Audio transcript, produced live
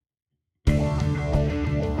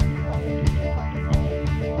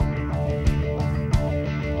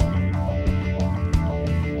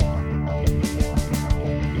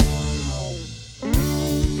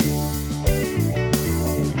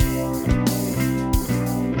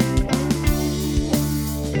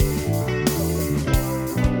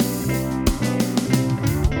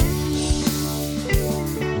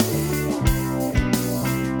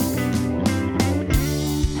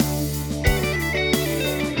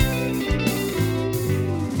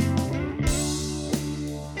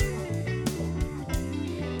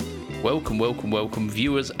welcome,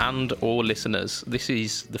 viewers and or listeners. This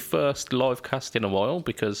is the first live cast in a while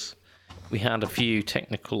because we had a few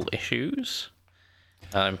technical issues.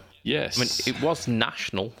 Yes. I mean, it was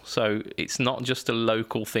national, so it's not just a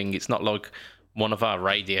local thing. It's not like one of our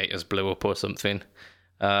radiators blew up or something.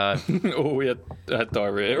 Or we had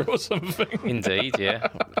diarrhea or something. Indeed, yeah.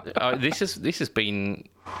 This has been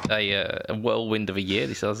a whirlwind of a year,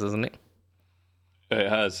 this has, hasn't it? It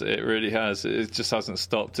has. It really has. It just hasn't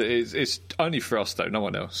stopped. It's only for us, though. No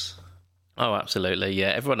one else. Oh, absolutely,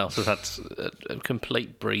 yeah. Everyone else has had a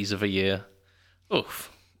complete breeze of a year. Oof.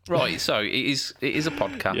 Right, so it is a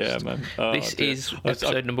podcast. Yeah, man. This is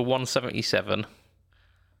episode number 177.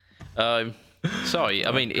 Sorry,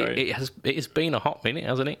 I mean it has been a hot minute,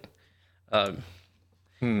 hasn't it? But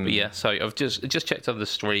yeah, so I've just checked on the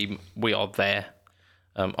stream. We are there.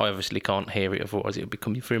 I obviously can't hear it, otherwise it would be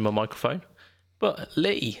coming through my microphone. But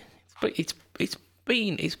Lee, it's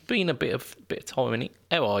been a bit of time, innit?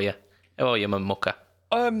 How are you? How are you, my mucker?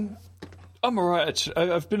 I'm all right.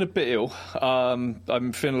 Actually. I've been a bit ill.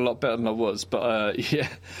 I'm feeling a lot better than I was, but yeah,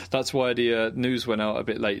 that's why the news went out a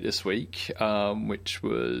bit late this week, which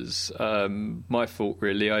was my fault,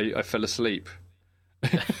 really. I fell asleep.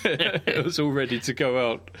 It was all ready to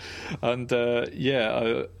go out, and I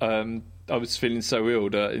was feeling so ill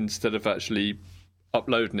that instead of actually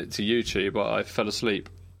uploading it to YouTube, I fell asleep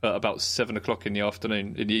at about 7:00 in the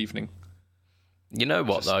afternoon, in the evening. You know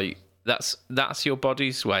what, though? That's your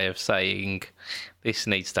body's way of saying this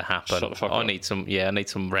needs to happen. Shut the fuck up. I need some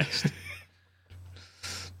rest.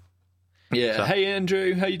 Yeah. So, hey,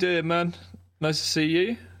 Andrew, how you doing, man? Nice to see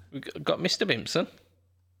you. We've got Mr. Bimson.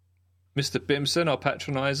 Mr. Bimson, our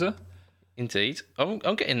patroniser. Indeed. I'm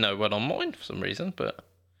getting no one on mine for some reason, but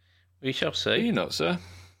we shall see. Are you not, sir?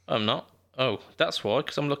 I'm not. Oh, that's why,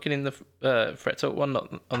 because I'm looking in the Frettalk one,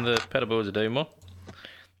 not on the Pedalboards of Doom one.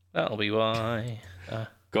 That'll be why.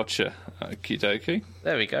 Gotcha. Okie dokie.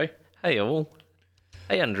 There we go. Hey all.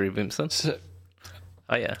 Hey Andrew Bimson. So,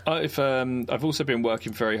 oh yeah. I've also been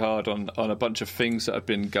working very hard on a bunch of things that have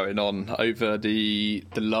been going on over the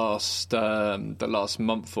last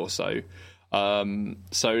month or so.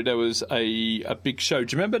 So there was a big show.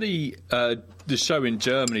 Do you remember the show in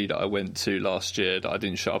Germany that I went to last year that I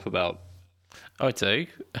didn't shut up about? I do,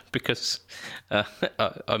 because I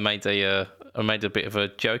made a bit of a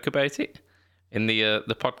joke about it in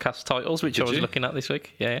the podcast titles, which I was looking at this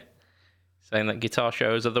week. Yeah, saying that guitar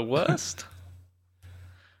shows are the worst.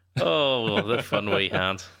 Oh, the fun we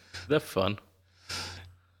had. The fun.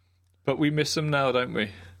 But we miss them now, don't we?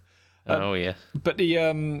 Oh yeah. But they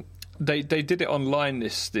did it online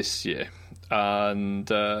this year, and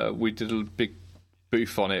we did a big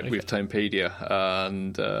booth on it with Tonepedia,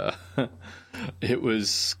 and it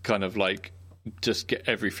was kind of like just get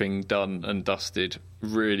everything done and dusted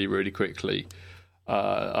really, really quickly.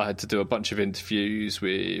 I had to do a bunch of interviews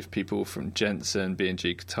with people from Jensen,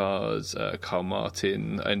 B&G Guitars, Carl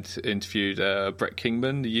Martin, and interviewed Brett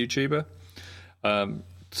Kingman, the YouTuber.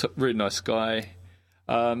 Really nice guy.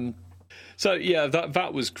 So yeah,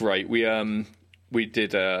 that was great. We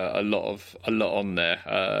did a lot on there,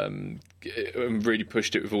 and really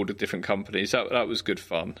pushed it with all the different companies. That was good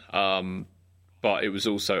fun. But it was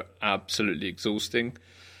also absolutely exhausting.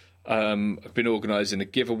 I've been organising a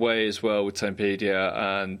giveaway as well with Tonepedia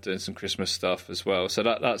and doing some Christmas stuff as well. So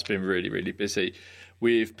that's been really, really busy.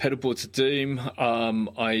 With Pedalboards of Doom,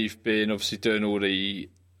 I've been obviously doing all the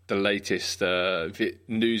latest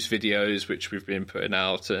news videos which we've been putting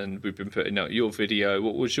out, and we've been putting out your video.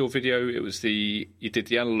 What was your video? It was you did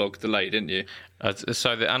the analog delay, didn't you?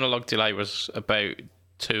 So the analog delay was about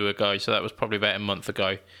 2 ago, so that was probably about a month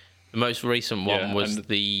ago. The most recent one was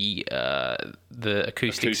the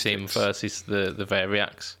acoustic sim versus the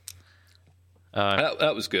Variax.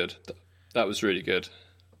 That was good. That was really good.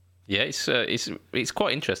 Yeah, it's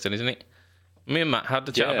quite interesting, isn't it? Me and Matt had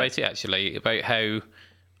the chat about it actually, about how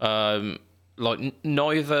like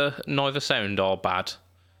neither sound are bad,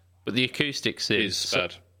 but the acoustic sim is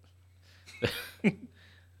bad.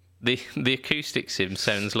 the acoustic sim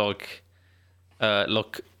sounds like a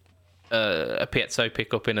piezo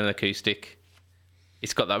pickup in an acoustic.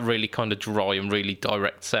 It's got that really kind of dry and really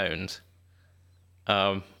direct sound,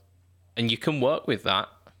 and you can work with that.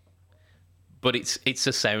 But it's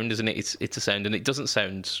a sound, isn't it? It's a sound, and it doesn't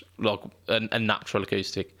sound like a natural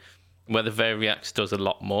acoustic. Where the Variax does a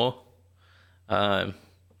lot more, but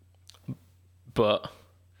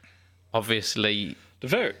obviously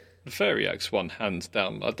the Variax one, hands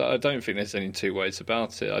down. I don't think there's any two ways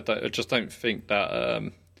about it. I just don't think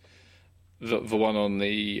that the one on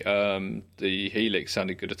the Helix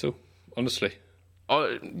sounded good at all. Honestly,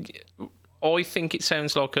 I think it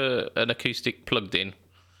sounds like an acoustic plugged in,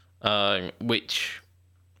 which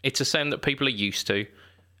it's a sound that people are used to,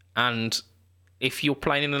 and if you're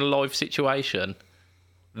playing in a live situation,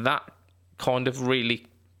 that kind of really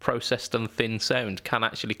processed and thin sound can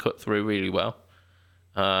actually cut through really well.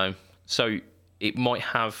 So it might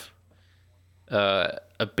have a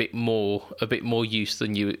bit more use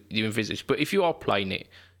than you envisage. But if you are playing it,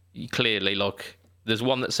 you clearly, like, there's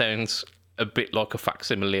one that sounds a bit like a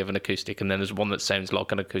facsimile of an acoustic, and then there's one that sounds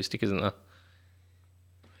like an acoustic, isn't there?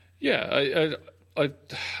 Yeah, I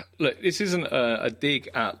look. This isn't a dig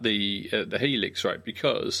at the Helix, right?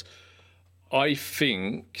 Because I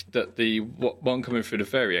think that the one coming through the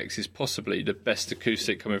Vari-X is possibly the best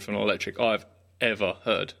acoustic coming from an electric I've ever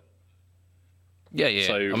heard. Yeah.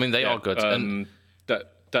 So, I mean, they are good, and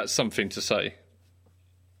that's something to say.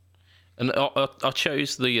 And I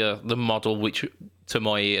chose the model which, to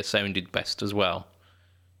my ear, sounded best as well.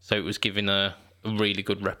 So it was giving a really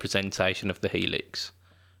good representation of the Helix.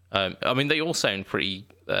 I mean, they all sound pretty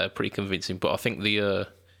convincing, but I think because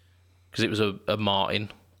it was a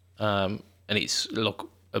Martin, and it's like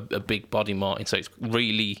a big body Martin, so it's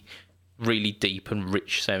really, really deep and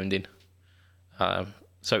rich sounding.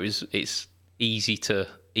 So it's easy to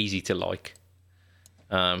like.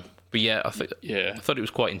 But yeah, I thought it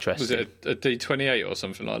was quite interesting. Was it a D28 or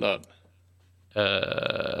something like that?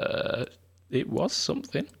 It was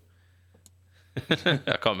something. I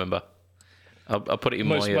can't remember. I'll put it in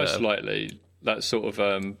most likely that sort of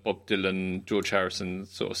Bob Dylan, George Harrison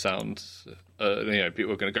sort of sound.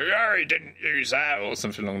 People are going to go, "Oh, he didn't use that," or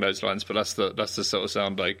something along those lines. But that's the sort of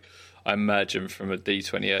sound like I imagine from a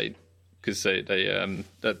D28, because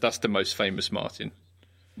that's the most famous Martin.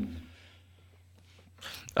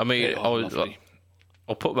 I mean,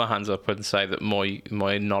 I'll put my hands up and say that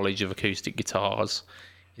my knowledge of acoustic guitars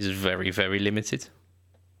is very, very limited.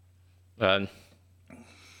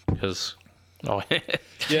 Because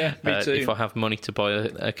yeah, me too. If I have money to buy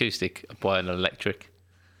an acoustic, I buy an electric.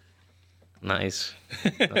 And that's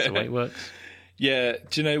the way it works. Yeah,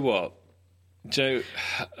 do you know what? Joe,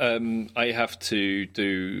 I have to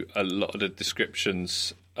do a lot of the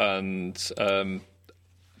descriptions, and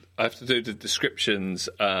I have to do the descriptions,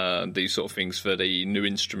 these sort of things for the new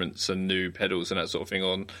instruments and new pedals and that sort of thing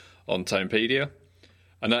on Tonepedia,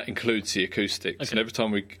 and that includes the acoustics. Okay. And every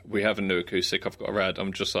time we have a new acoustic I've got a rad,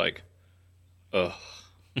 I'm just like, ugh,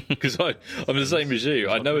 because I'm the same as you.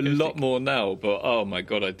 I know a lot more now, but oh my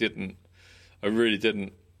god, I really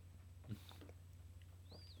didn't.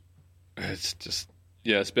 It's just,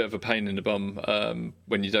 it's a bit of a pain in the bum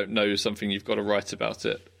when you don't know something, you've got to write about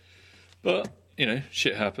it. But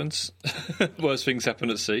shit happens. Worse things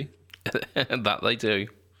happen at sea. That they do.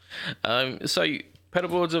 So,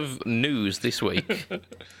 pedalboards of news this week.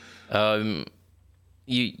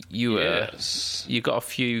 You got a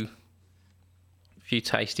few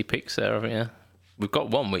tasty picks there, haven't you? We've got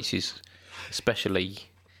one which is especially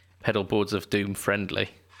pedalboards of doom friendly.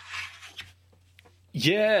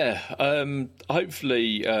 Yeah.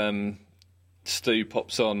 Hopefully, Stu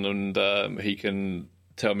pops on and he can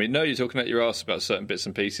tell me, no, you're talking out your ass about certain bits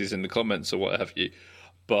and pieces in the comments or what have you.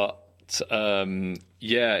 But it's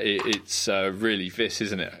really this,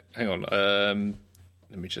 isn't it? Hang on,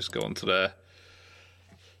 let me just go on to there.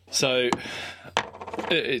 So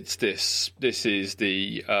it's this. This is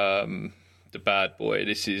the bad boy.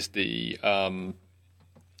 This is the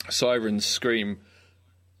Siren Scream.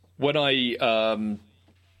 When I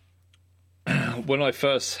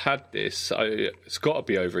first had this, it's got to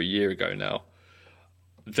be over a year ago now.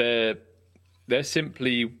 They're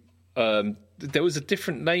simply there was a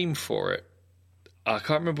different name for it. I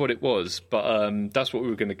can't remember what it was, but that's what we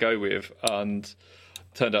were going to go with, and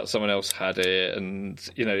turned out someone else had it. And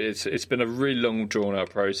it's been a really long, drawn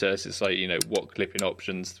out process. It's like what clipping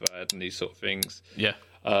options to add and these sort of things. Yeah.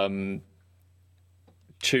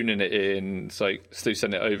 Tuning it in. It's like Stu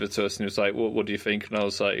sent it over to us, and he was like, "What do you think?" And I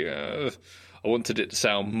was like, "I wanted it to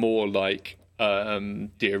sound more like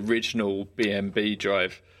the original BMB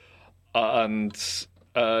drive," and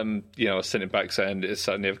I sent it back saying it's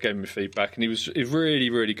something. He gave me feedback, and he was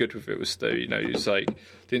really, really good with it. With Stu, he was like,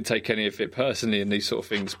 didn't take any of it personally and these sort of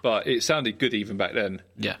things, but it sounded good even back then.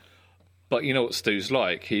 Yeah. But you know what Stu's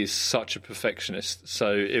like? He's such a perfectionist,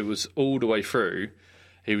 so it was all the way through.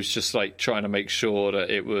 He was just like trying to make sure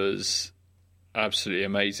that it was absolutely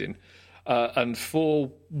amazing. And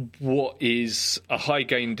for what is a high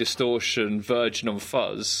gain distortion virgin on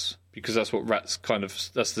fuzz, because that's what Rats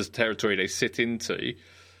that's the territory they sit into,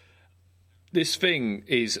 this thing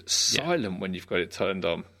is silent when you've got it turned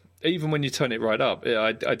on. even when you turn it right up,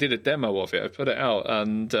 I did a demo of it. I put it out,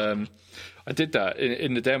 and I did that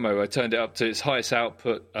in the demo. I turned it up to its highest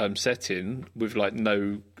output setting with like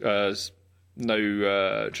no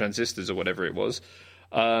transistors or whatever it was.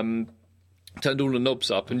 Turned all the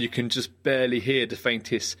knobs up, and you can just barely hear the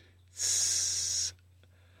faintest.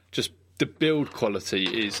 Just the build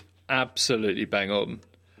quality is absolutely bang on,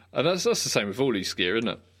 and that's the same with all his gear, isn't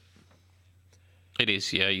it? It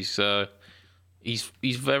is, yeah. He's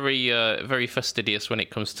very very fastidious when it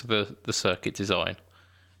comes to the circuit design,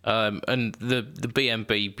 and the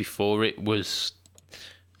BMB before it was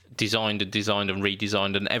designed and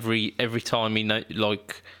redesigned, and every time he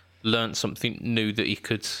learned something new that he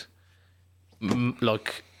could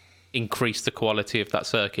increase the quality of that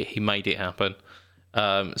circuit, he made it happen.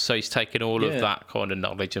 So he's taken all of that kind of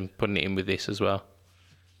knowledge and putting it in with this as well.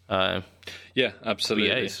 Yeah,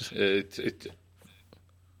 absolutely. Yeah,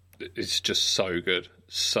 it's just so good,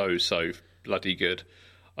 so bloody good.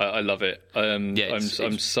 I love it.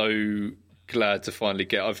 I'm so glad to finally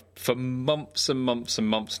get. For months and months and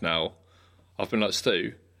months now, I've been like,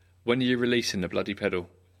 Stu, when are you releasing the bloody pedal?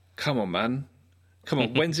 Come on, man. Come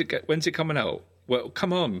on. When's it coming out? Well,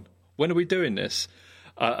 come on. When are we doing this?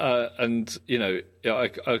 And you know, I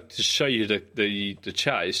to show you the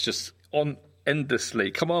chat, it's just on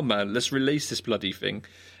endlessly. Come on, man. Let's release this bloody thing.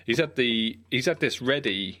 He's had this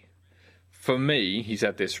ready. For me, he's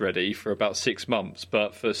had this ready for about 6 months,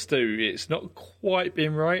 but for Stu, it's not quite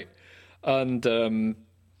been right. And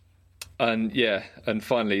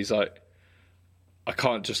finally, he's like, I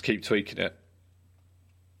can't just keep tweaking it.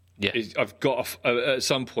 Yeah, I've got at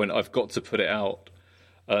some point, I've got to put it out,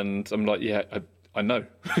 and I'm like, yeah, I know.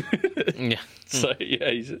 Yeah. So yeah,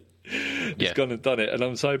 he's gone and done it, and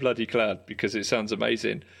I'm so bloody glad because it sounds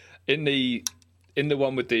amazing. In the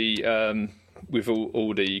one with the with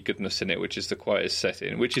all the goodness in it, which is the quietest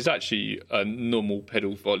setting, which is actually a normal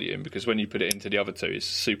pedal volume, because when you put it into the other two, it's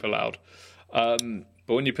super loud. But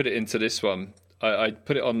when you put it into this one, I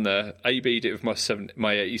put it on there, AB'd it with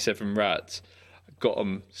my 87 Rats, got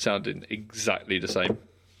them sounding exactly the same.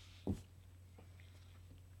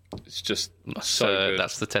 It's just so good.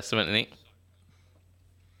 That's the testament, isn't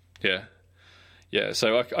it? Yeah.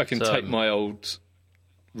 So I can take my old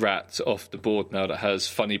Rat off the board now that has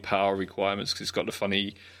funny power requirements, because it's got the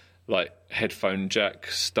funny like headphone jack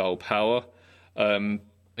style power. I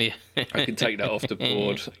can take that off the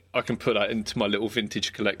board. I can put that into my little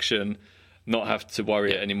vintage collection, not have to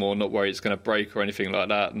worry it anymore, not worry it's going to break or anything like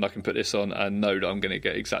that, and I can put this on and know that I'm going to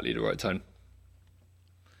get exactly the right tone.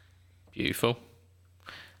 Beautiful.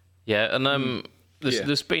 Yeah, and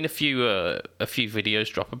there's been a few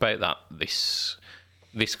videos drop about that this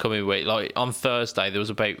coming week. Like on Thursday, there was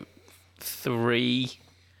about three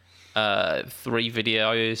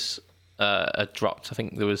videos dropped. I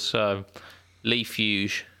think there was Lee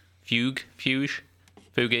Fuge.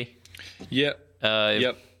 Yep.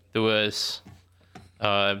 There was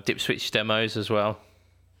Dip Switch demos as well.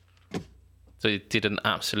 So they did an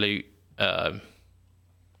absolute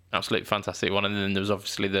fantastic one, and then there was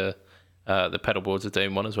obviously the pedal boards are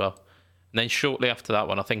doing one as well. And then shortly after that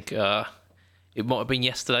one, I think it might have been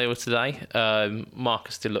yesterday or today,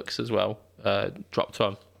 Marcus Deluxe as well dropped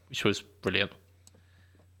one, which was brilliant.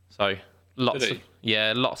 So lots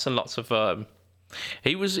and lots of.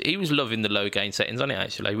 He was loving the low gain settings on it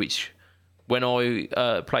actually, which when I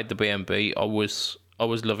played the BMB, I was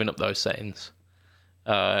loving up those settings.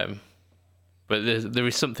 But there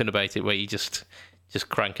is something about it where you just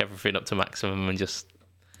crank everything up to maximum and just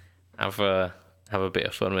have a bit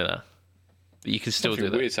of fun with that. But you can still do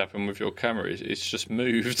that. Weird's happened with your camera. It's just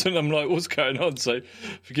moved, and I'm like, what's going on? So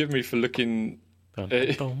forgive me for looking.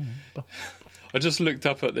 I just looked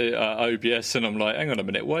up at the OBS, and I'm like, hang on a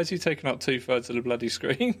minute, why is he taking up 2/3 of the bloody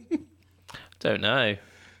screen? Don't know.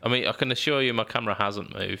 I mean, I can assure you my camera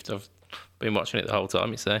hasn't moved. I've been watching it the whole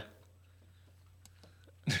time. It's there.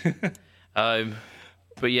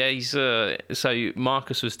 But yeah, he's so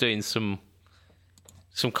Marcus was doing some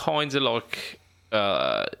kinds of like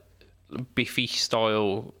Biffy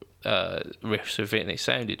style riffs with it, and it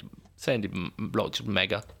sounded like just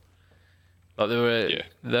mega. Like there were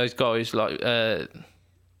those guys like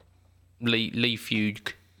Lee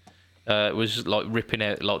Fuge was like ripping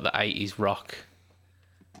out like the 80s rock,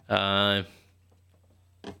 and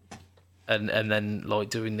then like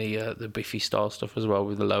doing the Biffy style stuff as well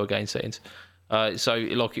with the lower gain settings. So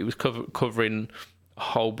like it was covering a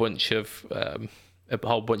whole bunch of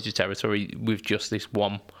territory with just this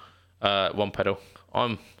one pedal.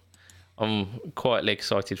 I'm quietly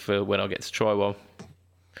excited for when I get to try one.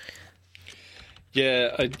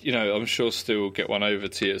 Yeah, I'm sure Stu will get one over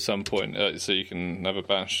to you at some point, so you can have a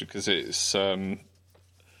bash, because it's.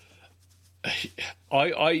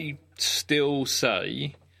 I still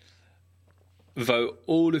say, though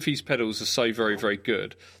all of his pedals are so very, very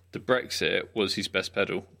good, the Brexit was his best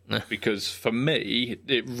pedal, because for me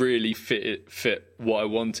it really fit what I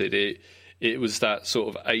wanted. It was that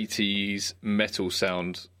sort of 80s metal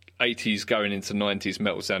sound, 80s going into 90s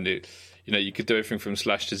metal sound. You could do everything from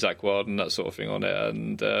Slash to Zakk Wylde and that sort of thing on it,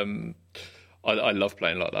 and I love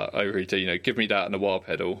playing like that. I really do. Give me that and a wah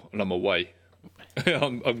pedal, and I'm away.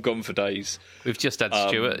 I'm gone for days. We've just had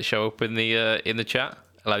Stuart show up in the chat.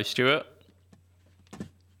 Hello, Stuart.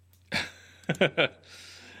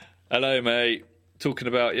 Hello, mate. Talking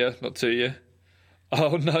about you, not to you.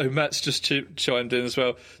 Oh no, Matt's just chimed in as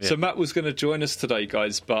well. Yeah. So Matt was going to join us today,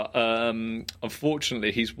 guys, but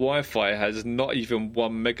unfortunately his Wi-Fi has not even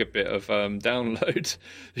 1 megabit of download.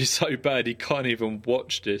 He's so bad he can't even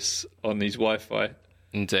watch this on his Wi-Fi.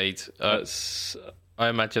 Indeed, I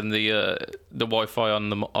imagine the Wi-Fi on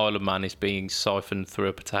the Isle of Man is being siphoned through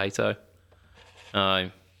a potato.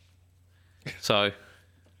 So,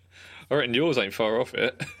 I reckon yours ain't far off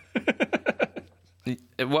it.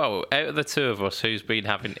 Well, out of the two of us, who's been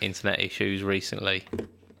having internet issues recently?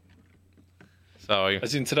 So,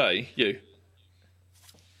 as in today, you?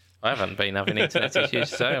 I haven't been having internet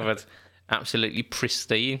issues today. I've had absolutely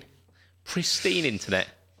pristine internet.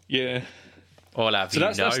 Yeah. All have so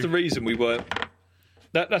that's the reason we weren't.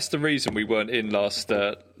 That's the reason we weren't in last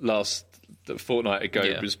fortnight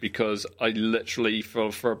ago, was because I literally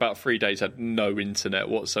for about 3 days had no internet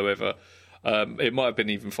whatsoever. It might have been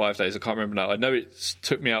even 5 days. I can't remember now. I know it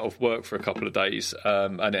took me out of work for a couple of days,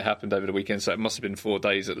 and it happened over the weekend, so it must have been 4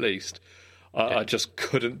 days at least. I just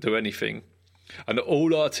couldn't do anything. And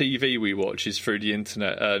all our TV we watch is through the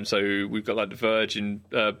internet. So we've got like the Virgin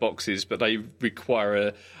boxes, but they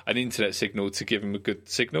require an internet signal to give them a good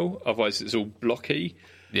signal. Otherwise, it's all blocky.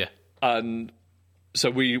 Yeah. And so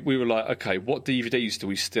we were like, okay, what DVDs do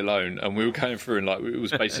we still own? And we were going through, and like it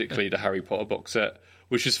was basically the Harry Potter box set,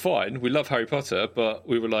 which is fine. We love Harry Potter, but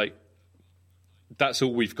we were like, that's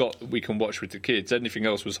all we've got that we can watch with the kids. Anything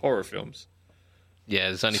else was horror films. Yeah,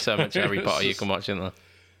 there's only so much Harry Potter you can watch, isn't there?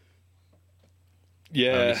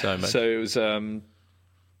 Yeah, so it was, and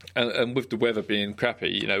with the weather being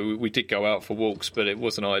crappy, we did go out for walks, but it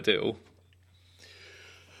wasn't ideal.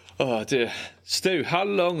 Oh dear, Stu, how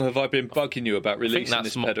long have I been bugging you about releasing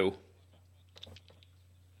this pedal?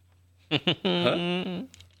 Huh?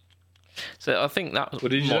 So I think that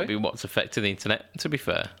might be what's affecting the internet. To be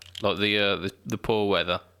fair, like the poor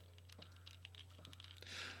weather.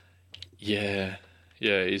 Yeah,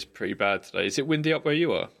 it's pretty bad today. Is it windy up where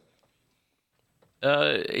you are?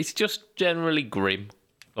 It's just generally grim,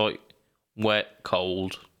 like wet,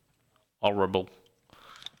 cold, horrible.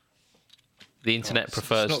 The internet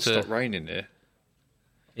prefers it's not stop raining here.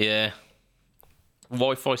 Yeah,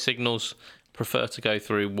 Wi-Fi signals prefer to go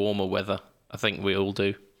through warmer weather. I think we all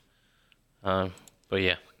do. But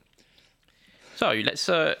yeah. So let's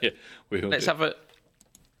have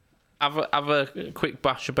a quick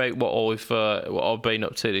bash about what I've been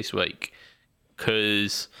up to this week,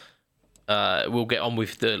 because. We'll get on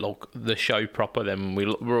with the show proper. Then we're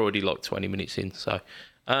already like 20 minutes in, so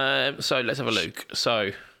let's have a look.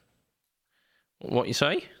 So, what you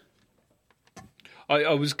say?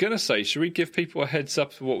 I was gonna say, should we give people a heads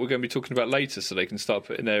up of what we're going to be talking about later, so they can start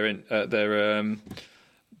putting their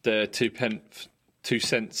 2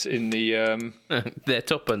 cents in the their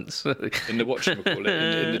tuppence in the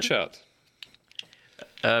whatchamacallit in the chat.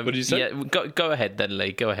 What did you say? Yeah, go ahead then,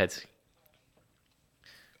 Lee. Go ahead.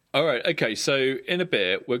 All right, okay, so in a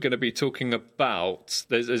bit, we're going to be talking about...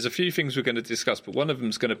 There's a few things we're going to discuss, but one of them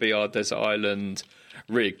is going to be our Desert Island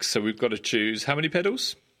rig. So we've got to choose... How many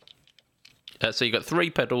pedals? So you've got 3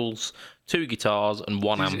 pedals, 2 guitars, and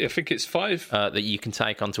 1 amp. I think it's 5. That you can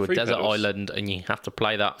take onto a desert island, and you have to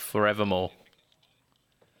play that forevermore.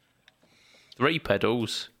 3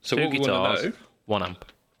 pedals, so 2 guitars, 1 amp.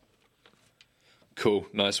 Cool,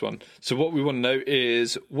 nice one. So what we want to know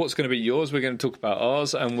is what's going to be yours. We're going to talk about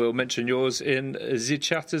ours, and we'll mention yours in the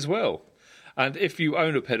chat as well. And if you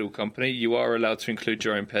own a pedal company, you are allowed to include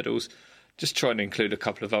your own pedals. Just try and include a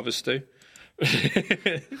couple of others, Stu.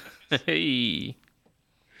 Hey.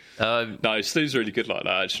 No, Stu's really good like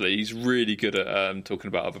that, actually. He's really good at talking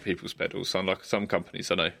about other people's pedals, unlike some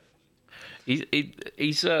companies I know. He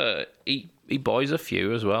buys a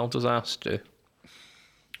few as well, does our Stu?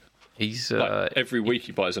 He's like every week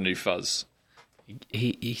he buys a new fuzz.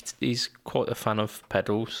 He's quite a fan of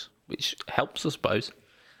pedals, which helps, I suppose.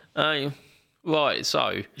 Right,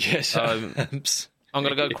 so yes, I'm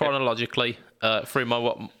gonna go chronologically through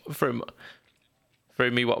what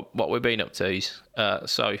we've been up to.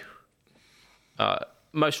 So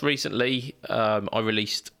most recently, I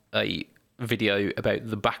released a video about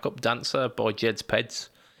the Backup Dancer by Jed's Peds,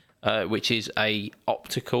 which is a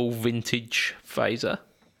optical vintage phaser,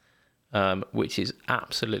 which is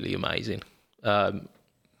absolutely amazing.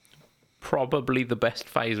 Probably the best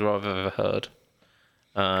phaser I've ever heard.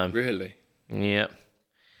 Really? Yeah,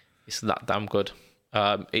 it's that damn good.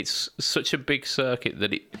 It's such a big circuit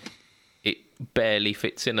that it barely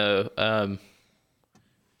fits in a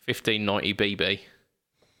 1590 BB.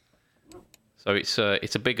 So it's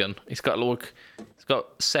a big one. It's got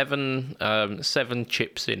seven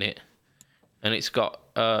chips in it, and it's got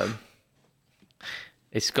a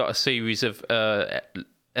series of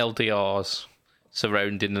LDRs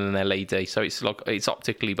surrounding an LED. So it's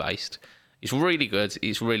optically based. It's really good.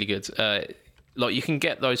 It's really good. Like you can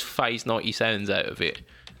get those phase 90 sounds out of it,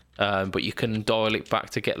 but you can dial it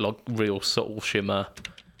back to get like real subtle shimmer,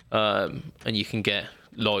 and you can get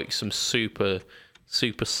like some super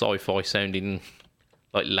sci-fi sounding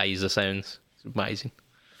like laser sounds. It's amazing.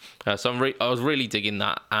 So I was really digging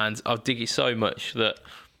that, and I've dig it so much that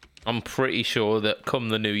I'm pretty sure that come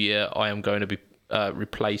the new year I am going to be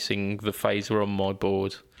replacing the phaser on my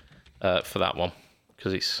board for that one,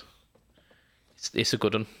 because it's a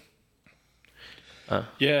good one.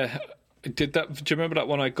 Yeah. Do you remember that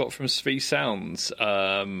one I got from Svi Sounds?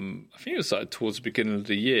 I think it was like towards the beginning of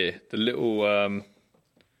the year. The little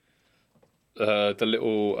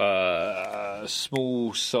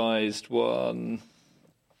small-sized one.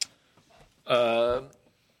 Yeah,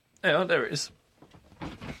 there it is.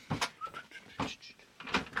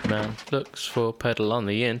 Man looks for a pedal on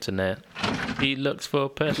the internet. He looks for a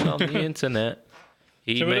pedal on the internet.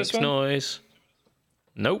 He makes noise.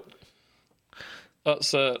 Nope.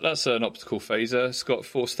 That's an optical phaser. It's got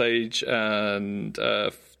 4-stage and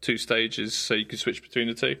 2 stages, so you can switch between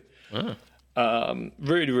the two. Oh.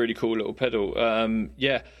 Really, really cool little pedal.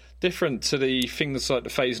 Yeah, different to the things like the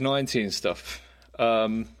Phase 90 and stuff.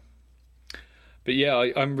 But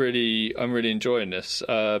yeah, I'm really enjoying this.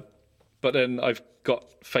 But then I've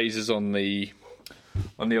got phasers on the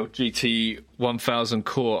old GT 1000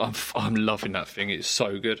 core. I'm loving that thing. It's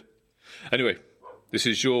so good. Anyway, this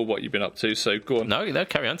is what you've been up to. So go on. No,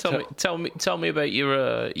 carry on. Tell me about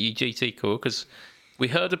your GT core, because we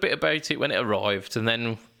heard a bit about it when it arrived, and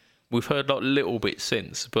then we've heard like little bits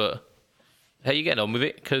since. But how you getting on with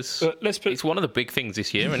it? Because it's one of the big things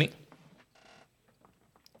this year, isn't it?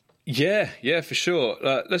 Yeah, for sure.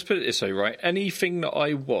 Let's put it this way, right? Anything that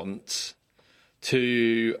I want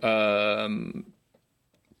to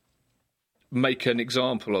make an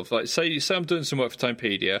example of, like say I'm doing some work for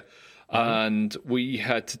Timepedia, and we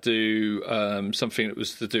had to do something that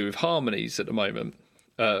was to do with harmonies at the moment,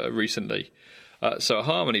 recently. So a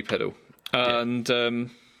harmony pedal. And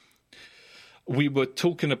we were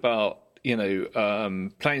talking about,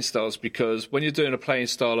 playing styles, because when you're doing a playing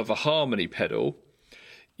style of a harmony pedal,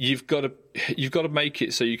 you've got to make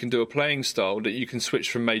it so you can do a playing style that you can switch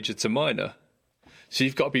from major to minor. So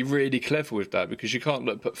you've got to be really clever with that, because you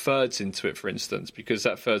can't put thirds into it, for instance, because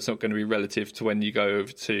that third's not going to be relative to when you go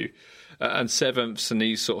over to and sevenths and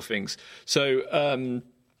these sort of things. So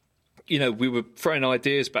we were throwing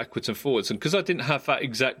ideas backwards and forwards, and because I didn't have that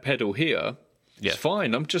exact pedal here, it's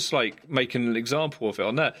fine. I'm just like making an example of it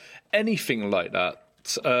on that. Anything like that.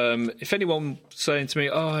 If anyone saying to me,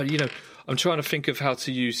 I'm trying to think of how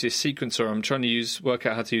to use this sequencer, I'm trying to work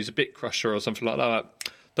out how to use a bit crusher or something like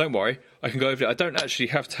that, don't worry, I can go over it. I don't actually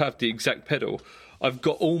have to have the exact pedal. I've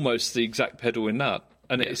got almost the exact pedal in that,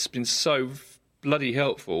 and it's been so bloody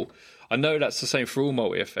helpful. I know that's the same for all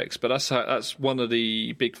multi-effects, but that's one of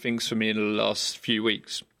the big things for me in the last few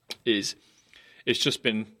weeks. Is it's just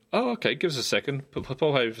been, give us a second, pop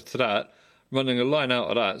over to that, running a line out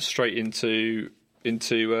of that straight into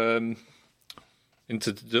the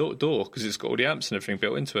door, because it's got all the amps and everything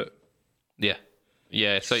built into it. Yeah.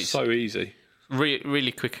 So it's so easy,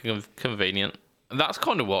 really quick and convenient. And that's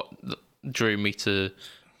kind of what drew me to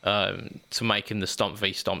making the Stomp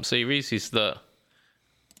v Stomp series, is that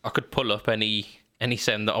I could pull up any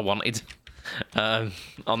sound that I wanted on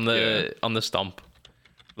the Stomp.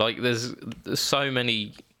 Like there's so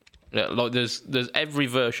many, like there's every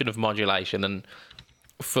version of modulation, and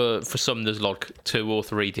for some there's like 2 or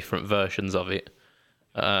 3 different versions of it.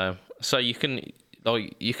 So you can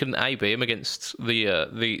A/B them against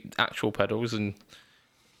the actual pedals, and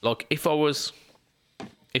like if I was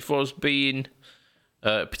being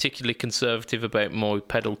particularly conservative about my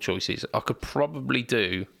pedal choices, I could probably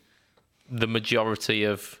do the majority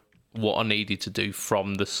of what I needed to do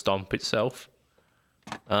from the Stomp itself.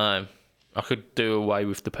 I could do away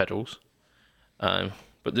with the pedals.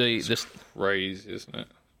 But it's crazy, isn't it?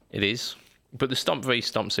 It is. But the Stomp v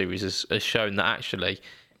Stomp series has shown that actually,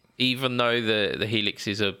 even though the Helix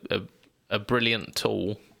is a brilliant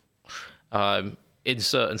tool, in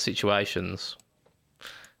certain situations,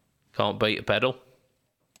 can't beat a pedal.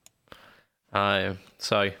 So I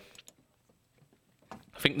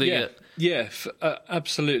think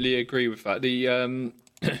absolutely agree with that. The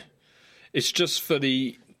it's just for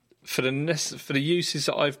the uses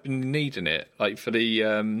that I've been needing it, like for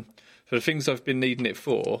the things I've been needing it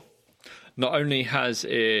for. Not only has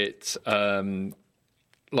it,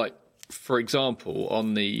 like for example,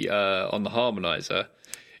 on the harmonizer,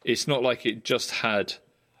 it's not like it just had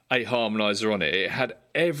a harmonizer on it. It had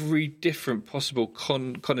every different possible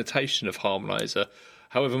connotation of harmonizer.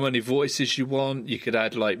 However many voices you want, you could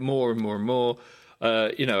add like more and more and more.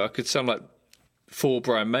 I could sound like 4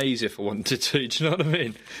 Brian Mays if I wanted to. Do you know what I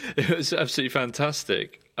mean? It was absolutely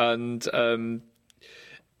fantastic. And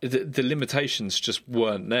the limitations just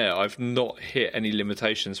weren't there. I've not hit any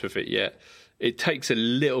limitations with it yet. It takes a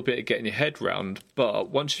little bit of getting your head round, but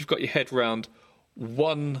once you've got your head round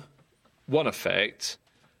one effect,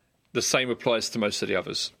 the same applies to most of the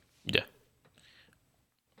others. Yeah.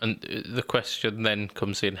 And the question then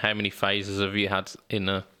comes in: how many phases have you had in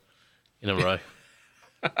a row?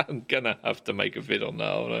 I'm gonna have to make a vid on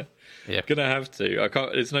that, aren't I? Yeah. I'm gonna have to. I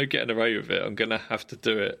can't. There's no getting away with it. I'm gonna have to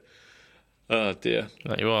do it. Oh dear.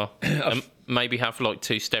 There you are. And maybe have like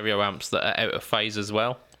 2 stereo amps that are out of phase as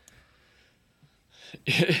well.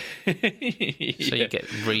 So you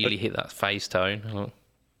get really hit that phase tone.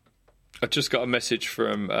 I just got a message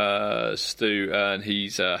from Stu, and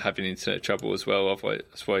he's having internet trouble as well.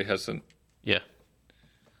 That's why he hasn't. Yeah.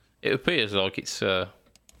 It appears like it's. Well,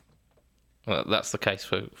 that's the case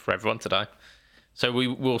for everyone today. So we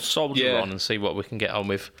will soldier on and see what we can get on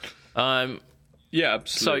with. Yeah,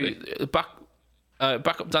 absolutely. So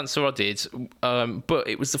Backup Dancer I did, but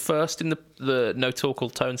it was the first in the No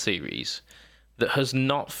Torquil Tone series that has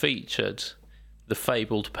not featured the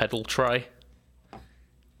fabled pedal tray.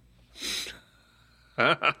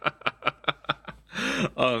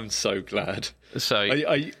 I'm so glad. So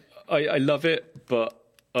I love it, but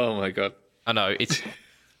oh my god, I know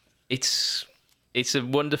it's a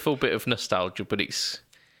wonderful bit of nostalgia, but it's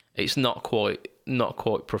not quite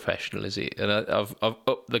professional, is it? And I've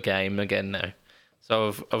upped the game again now,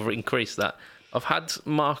 so I've increased that. I've had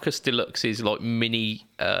Marcus Deluxe's like mini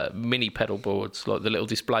pedal boards, like the little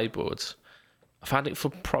display boards. I've had it for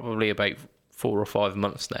probably about 4 or 5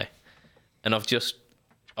 months now, and I've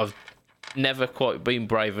never quite been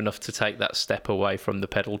brave enough to take that step away from the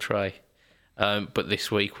pedal tray. But this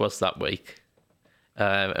week was that week,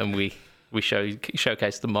 and we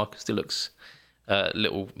showcased the Marcus Deluxe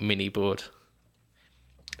little mini board.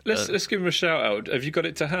 Let's give them a shout out. Have you got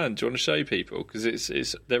it to hand? Do you want to show people?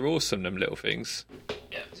 Because they're awesome, them little things.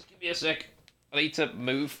 Yeah, just give me a sec. I need to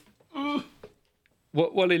move.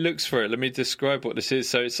 While he looks for it, let me describe what this is.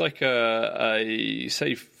 So it's like a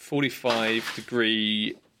say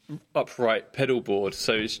 45-degree upright pedal board.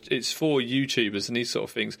 So it's for YouTubers and these sort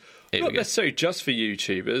of things. Not necessarily just for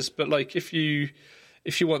YouTubers, but like if you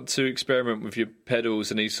want to experiment with your pedals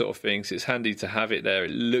and these sort of things, it's handy to have it there.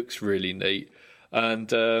 It looks really neat.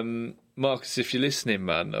 And Marcus, if you're listening,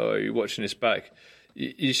 man, or you're watching this back,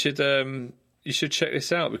 you should check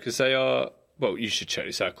this out, because they are. Well, you should check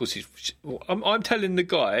this out. Of course, I'm telling the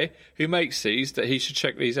guy who makes these that he should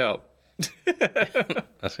check these out.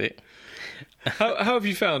 That's it. How have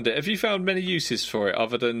you found it? Have you found many uses for it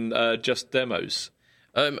other than just demos?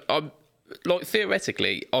 I'm like,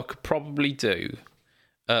 theoretically, I could probably do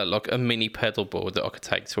like a mini pedal board that I could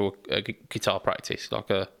take to a guitar practice,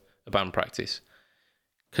 like a band practice,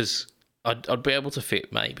 because I'd be able to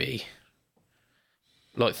fit maybe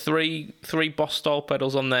like three Boss style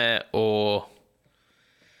pedals on there, or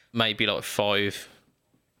maybe like 5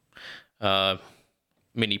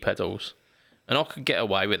 mini pedals, and I could get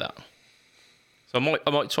away with that. So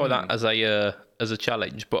I might try that as a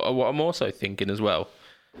challenge. But what I'm also thinking as well,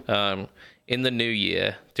 in the new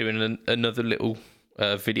year, doing another little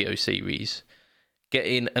video series,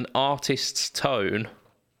 getting an artist's tone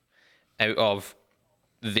out of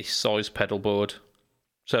this size pedal board.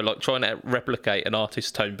 So like trying to replicate an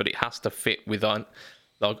artist's tone, but it has to fit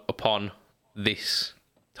upon this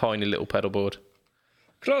tiny little pedal board.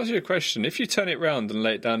 Can I ask you a question? If you turn it round and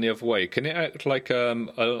lay it down the other way, can it act like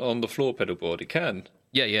on the floor pedal board? It can.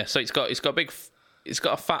 Yeah. So it's got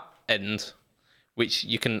a fat end which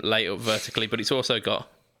you can lay it up vertically, but it's also got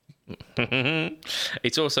like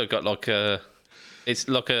an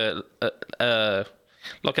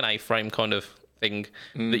A-frame kind of thing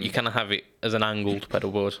that you can have it as an angled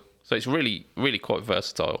pedal board. So it's really, really quite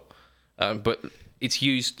versatile. But it's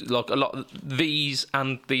used like a lot of these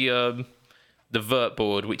and the vert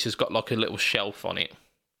board, which has got like a little shelf on it.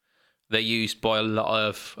 They're used by a lot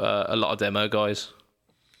of demo guys.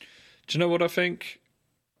 Do you know what I think?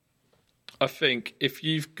 I think if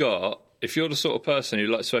you're the sort of person who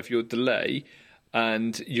likes to have your delay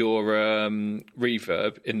and your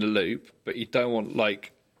reverb in the loop, but you don't want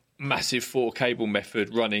like massive 4-cable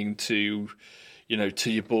method running to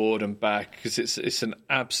your board and back, because it's an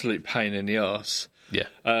absolute pain in the arse. Yeah.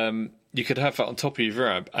 You could have that on top of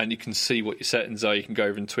your amp, and you can see what your settings are. You can go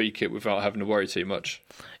over and tweak it without having to worry too much.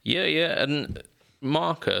 Yeah, and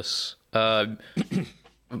Marcus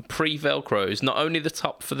pre-velcros not only the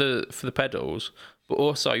top for the pedals, but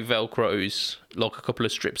also velcros like a couple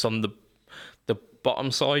of strips on the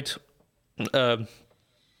bottom side, the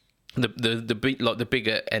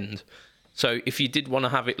bigger end. So if you did want to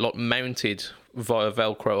have it like mounted via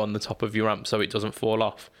velcro on the top of your amp so it doesn't fall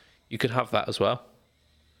off, you could have that as well.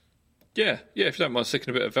 Yeah. If you don't mind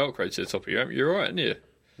sticking a bit of velcro to the top of your amp, you're all right, aren't you?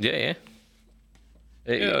 Yeah.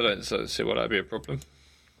 I don't see why that'd be a problem.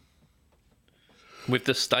 With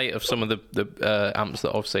the state of some of the amps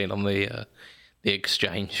that I've seen on the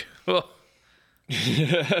exchange, like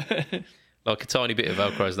a tiny bit of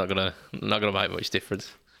velcro is not gonna make much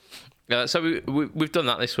difference. So we've done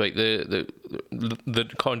that this week. The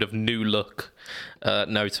kind of new look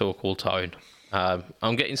No Talk All Tone.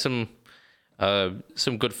 I'm getting some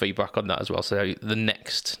good feedback on that as well. So the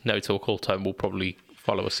next No Talk All Tone will probably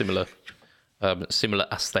follow a similar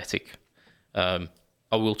aesthetic.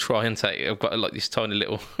 I will try and take. I've got like this tiny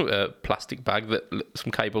little plastic bag that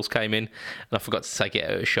some cables came in, and I forgot to take it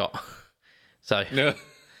out of a shot. So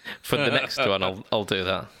for the next one, I'll do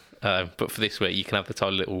that. But for this week, you can have the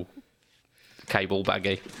tiny little cable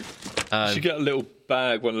baggie. You should get a little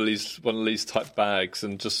bag, one of these type bags,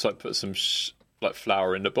 and just like put some like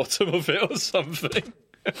flour in the bottom of it or something.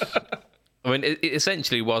 I mean, it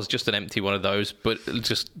essentially was just an empty one of those, but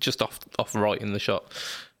just off right in the shot.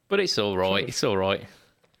 But it's all right. It's all right.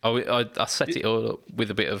 I set it all up with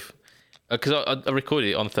a bit of, because I recorded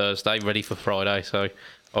it on Thursday, ready for Friday, so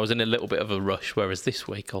I was in a little bit of a rush. Whereas this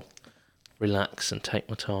week I'll relax and take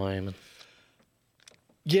my time. And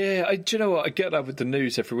yeah, do you know what? I get that with the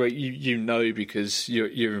news every week. You know, because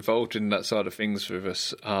you're involved in that side of things with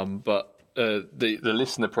us. But the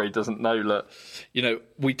listener probably doesn't know that.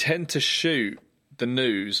 We tend to shoot the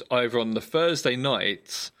news either on the Thursday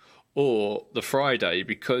nights or the Friday,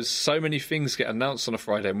 because so many things get announced on a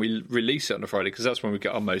Friday and we release it on a Friday because that's when we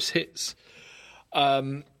get our most hits.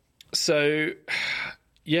 So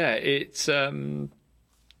yeah, it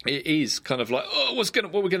is kind of like,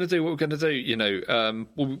 what we're going to do.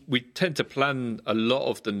 We tend to plan a lot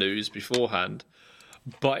of the news beforehand,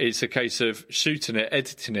 but it's a case of shooting it,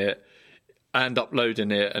 editing it, and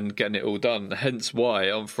uploading it and getting it all done. Hence why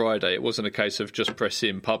on Friday it wasn't a case of just press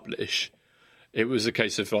in publish. It was a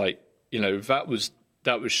case of like, that was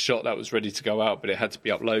shot, that was ready to go out, but it had to be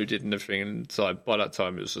uploaded and everything. And so by that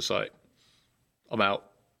time it was just like, I'm out.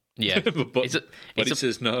 Yeah, but it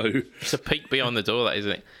says no. It's a peek beyond the door, that,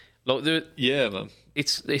 isn't it? Like yeah, man.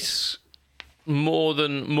 It's more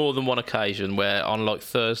than one occasion where on like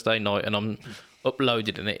Thursday night and I'm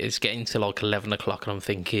uploaded and it's getting to like 11 o'clock and I'm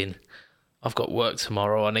thinking, I've got work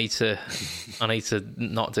tomorrow. I need to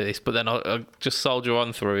not do this. But then I just soldier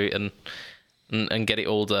on through it and get it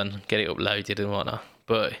all done, get it uploaded and whatnot.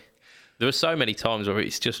 But there are so many times where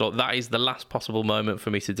it's just like, that is the last possible moment for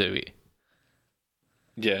me to do it.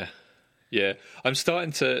 Yeah. I'm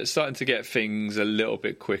starting to get things a little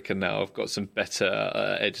bit quicker now. I've got some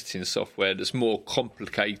better editing software that's more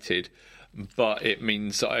complicated, but it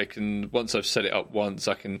means that I can, once I've set it up once,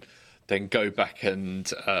 I can then go back and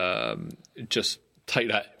just take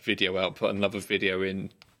that video out, put another video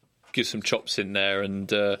in, give some chops in there,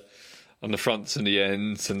 and on the fronts and the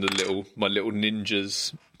ends and my little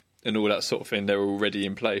ninjas and all that sort of thing, they're already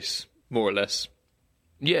in place, more or less.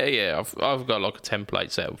 Yeah. I've got like a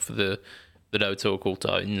template set up for the No Talk All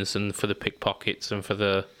Tones and for the Pickpockets and for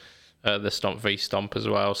the Stomp v Stomp as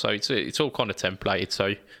well. So it's all kind of templated.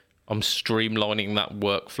 So I'm streamlining that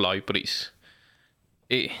workflow, but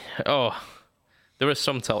there are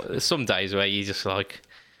some days where you just like,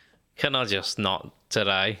 can I just not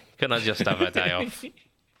today? Can I just have a day off?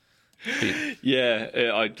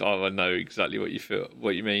 Yeah, I know exactly what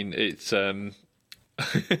you mean. It's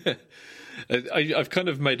I've kind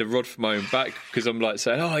of made a rod for my own back, because I'm like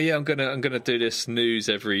saying, oh yeah, I'm gonna do this news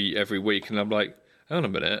every week, and I'm like, hang on a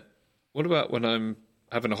minute, what about when I'm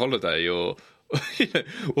having a holiday or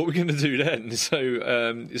what we're going to do then? So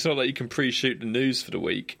it's not like you can pre-shoot the news for the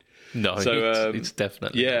week. No, so, it's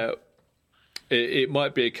definitely It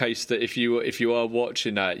might be a case that if you are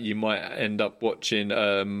watching that, you might end up watching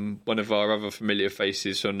one of our other familiar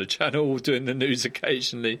faces on the channel doing the news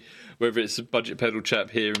occasionally, whether it's a Budget Pedal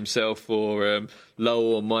chap here himself or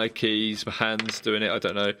Lowell or Mikey's hands doing it. I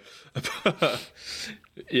don't know.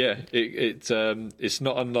 Yeah, it's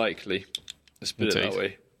not unlikely. Let's put it that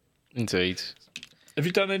way. Indeed. Have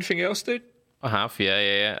you done anything else, dude? I have,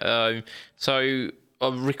 yeah. So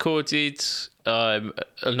I've recorded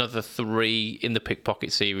another 3 in the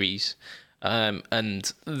Pickpocket series,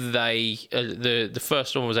 and they the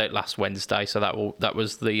first one was out last Wednesday, so that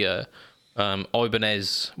was the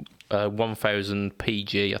Ibanez 1000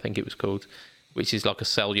 PG, I think it was called, which is like a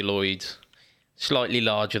celluloid, slightly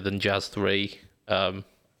larger than Jazz 3, but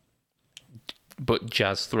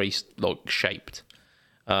Jazz 3 like shaped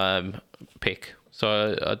pick.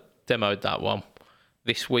 So I demoed that one.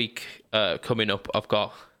 This week coming up, I've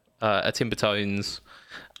got a Timbertones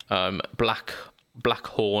black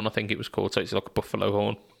horn, I think it was called. So it's like a buffalo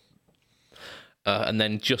horn. And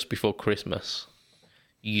then just before Christmas,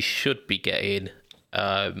 you should be getting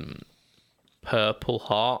Purple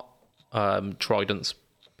Heart Trident's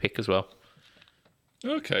pick as well.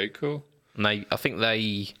 Okay, cool. And I think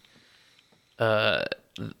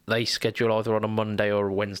they schedule either on a Monday or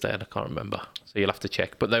a Wednesday, and I can't remember. So you'll have to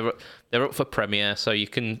check. But they're up for premiere, so you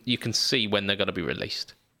can see when they're going to be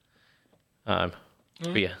released. But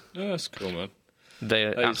yeah, that's cool, man.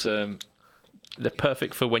 They're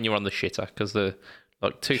perfect for when you're on the shitter, because they're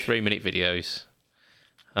like 2-3 minute videos.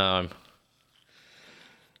 So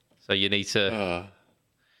you need to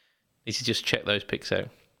just check those pics out.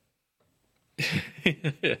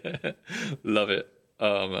 Love it.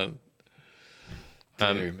 Oh man.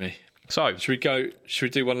 Me. So should we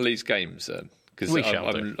do one of these games then? Because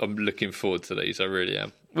I'm looking forward to these. I really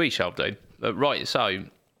am. We shall do. Right. So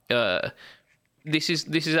this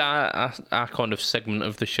is our kind of segment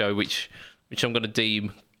of the show, which I'm going to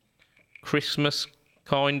deem Christmas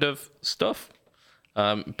kind of stuff,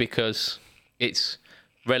 because it's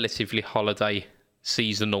relatively holiday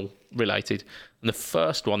seasonal related. And the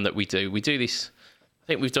first one that we do this, I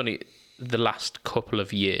think we've done it the last couple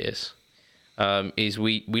of years. Is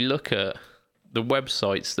we look at the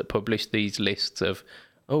websites that publish these lists of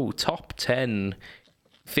top 10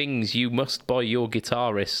 things you must buy your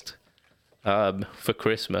guitarist for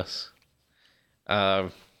Christmas,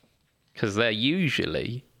 because they're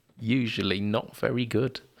usually not very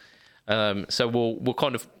good. So we'll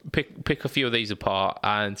kind of pick a few of these apart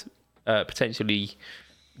and potentially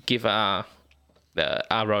give our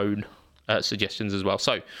own suggestions as well.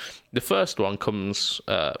 So the first one comes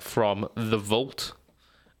from The Vault,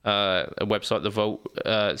 a website, The Vault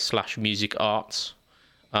 /Music Arts,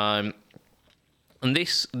 and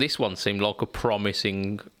this one seemed like a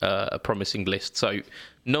promising list. So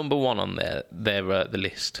number 1 on the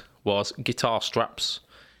list was guitar straps,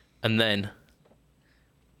 and then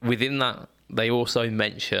within that they also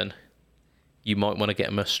mention you might want to get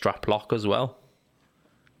them a strap lock as well.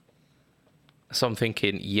 So I'm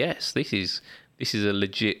thinking, yes, this is a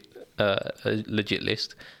legit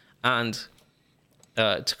list, and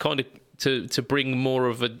to kind of to bring more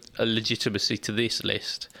of a legitimacy to this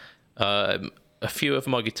list, a few of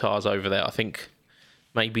my guitars over there, I think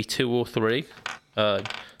maybe 2 or 3,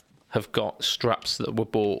 have got straps that were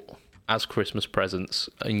bought as Christmas presents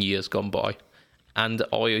in years gone by, and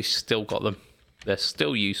I still got them. They're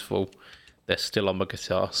still useful. They're still on my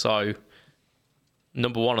guitar. So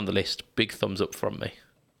number 1 on the list, big thumbs up from me.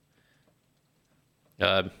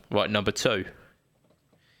 Right, number 2,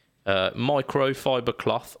 microfiber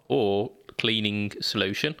cloth or cleaning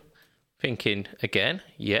solution. Thinking again,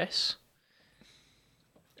 yes.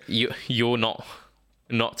 You're not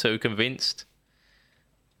too convinced.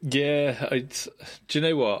 Yeah, do you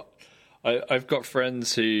know what? I've got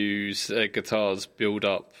friends whose guitars build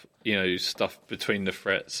up, stuff between the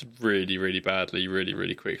frets really, really badly, really,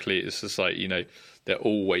 really quickly. It's just like, they're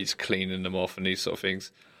always cleaning them off and these sort of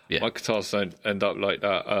things. Yeah. My guitars don't end up like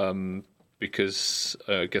that because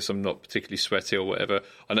I guess I'm not particularly sweaty or whatever.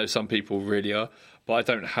 I know some people really are, but I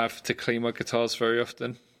don't have to clean my guitars very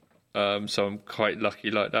often. So I'm quite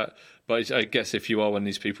lucky like that. But I guess if you are one of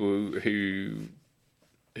these people who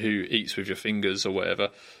eats with your fingers or whatever,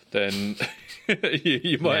 then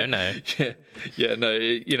you might. No. Yeah. No.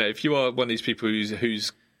 If you are one of these people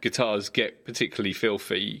whose guitars get particularly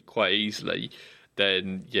filthy quite easily,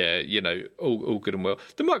 then all good and well.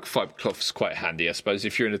 The microfiber cloth is quite handy, I suppose,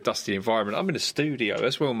 if you're in a dusty environment. I'm in a studio.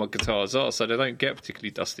 That's where all my guitars are, so they don't get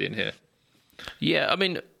particularly dusty in here. Yeah, I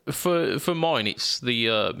mean, for mine, it's the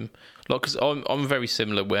like, cause I'm very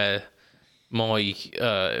similar where my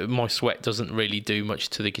sweat doesn't really do much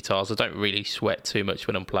to the guitars. I don't really sweat too much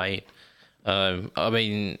when I'm playing. I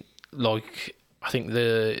mean, like, I think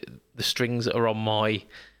the strings that are on my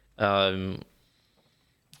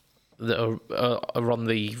that are on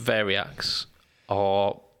the Variax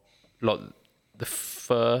are like the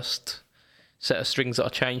first set of strings that I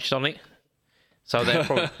changed on it. So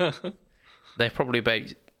they're probably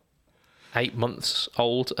about 8 months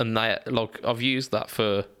old, and I've used that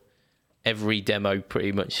for every demo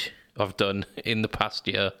pretty much I've done in the past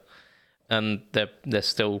year, and they're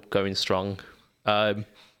still going strong. Yeah.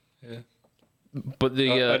 But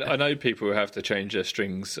I know people who have to change their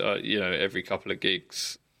strings, every couple of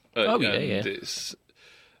gigs. Yeah.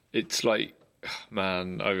 It's like,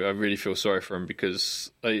 man, I really feel sorry for them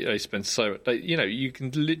because they spend so. You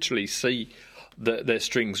can literally see their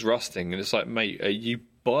strings rusting, and it's like, mate, are you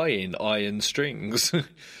buying iron strings?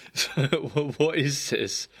 What is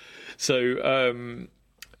this? So,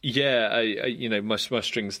 my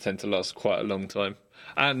strings tend to last quite a long time,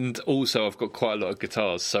 and also I've got quite a lot of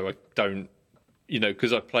guitars, so I don't,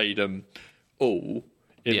 because I played them all.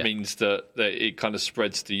 It means that it kind of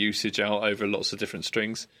spreads the usage out over lots of different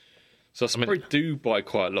strings. So I probably do buy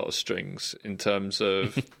quite a lot of strings in terms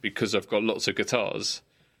of because I've got lots of guitars.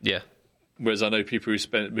 Yeah. Whereas I know people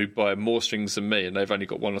who buy more strings than me, and they've only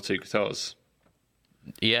got one or two guitars.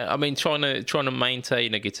 Yeah, I mean, trying to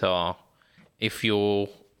maintain a guitar, if your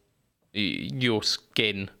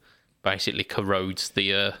skin basically corrodes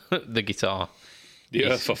the guitar. The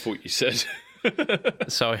earth, I thought you said.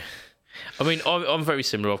 So, I mean, I'm very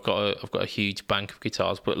similar. I've got a huge bank of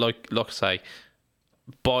guitars, but like I say,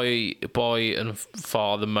 by and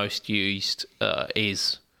far the most used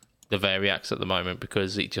is the Variax at the moment,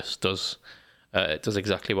 because it just does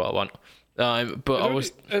exactly what I want. But I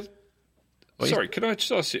was. Sorry, can I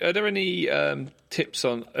just ask you, are there any tips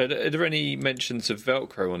on, are there any mentions of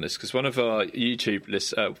Velcro on this? Because one of our YouTube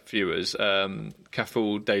viewers,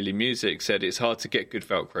 Cathal Daily Music, said it's hard to get good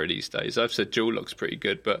Velcro these days. I've said Dual Lock's pretty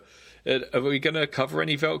good, but are we going to cover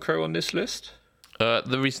any Velcro on this list?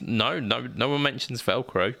 There is no one mentions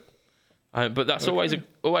Velcro, but that's always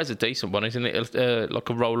a decent one, isn't it?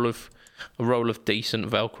 Like a roll of decent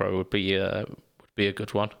Velcro would be a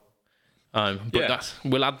good one.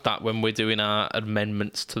 We'll add that when we're doing our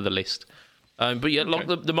amendments to the list. But yeah, like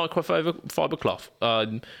the microfiber cloth.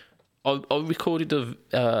 I recorded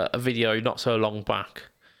a video not so long back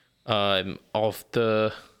of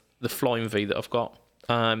the Flying V that I've got,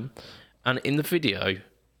 and in the video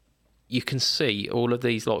you can see all of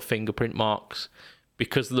these like fingerprint marks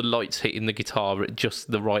because the light's hitting the guitar at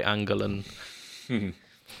just the right angle, and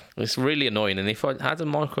it's really annoying. And if I had a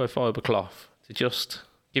microfiber cloth to just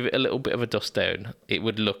give it a little bit of a dust down, it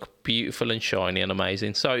would look beautiful and shiny and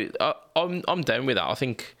amazing. So I'm down with that. I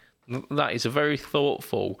think that is a very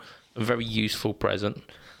thoughtful and very useful present.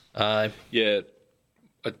 Yeah,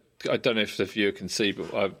 I don't know if the viewer can see,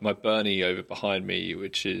 but my Bernie over behind me,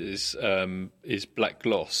 which is black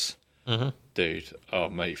gloss, dude. Oh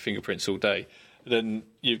mate, fingerprints all day. Then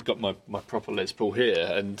you've got my proper Les Paul here,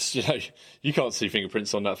 and you can't see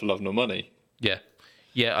fingerprints on that for love nor money. Yeah.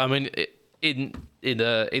 I mean, in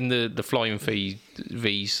the Flying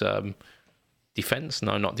V's defense,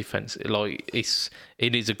 no, not defense. Like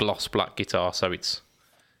it is a gloss black guitar, so it's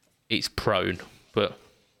prone. But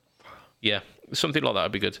yeah, something like that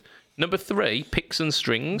would be good. Number 3, picks and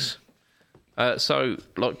strings. So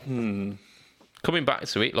like, coming back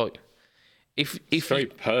to it, like if it's very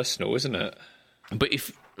personal, isn't it? But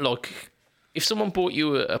if someone bought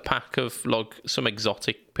you a pack of like some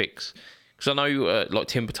exotic picks. Because I know like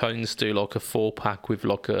Timbertones do like a 4-pack with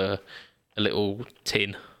like a little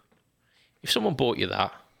tin. If someone bought you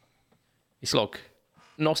that, it's like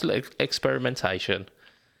nice little experimentation,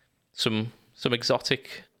 some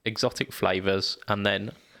exotic flavours, and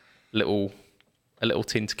then a little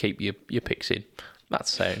tin to keep your picks in. That's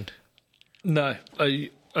sound. No, I've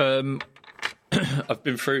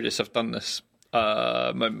been through this. I've done this.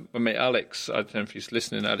 My mate Alex, I don't know if he's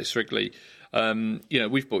listening, Alex Wrigley.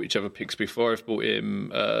 We've bought each other picks before. I've bought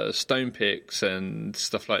him stone picks and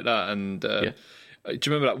stuff like that. And do you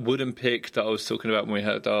remember that wooden pick that I was talking about when we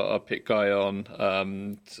had our pick guy on? A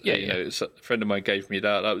friend of mine gave me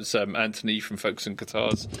that. That was Anthony from Folks and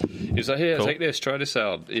Guitars. He was like, "Here, cool. Take this, try this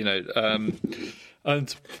out."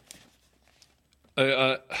 And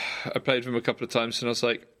I played with him a couple of times, and I was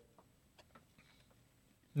like,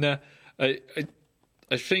 "Nah, I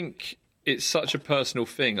think it's such a personal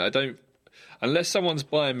thing. Unless someone's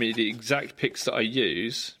buying me the exact picks that I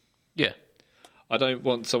use, I don't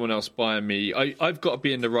want someone else buying me. I've got to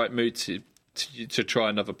be in the right mood to try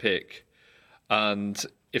another pick. And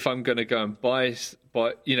if I'm going to go and buy,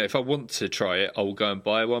 if I want to try it, I'll go and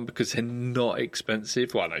buy one because they're not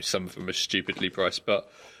expensive. Well, I know some of them are stupidly priced,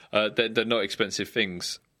 but they're not expensive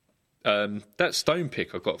things. That stone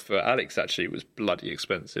pick I got for Alex actually was bloody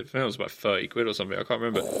expensive. I think it was about 30 quid or something. I can't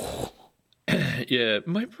remember. Yeah,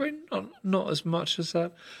 maybe not as much as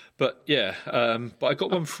that. But yeah, but I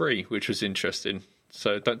got one free, which was interesting.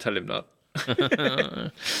 So don't tell him that.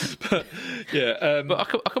 But yeah, but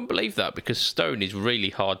I can't believe that because stone is really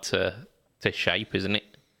hard to shape, isn't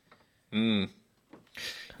it?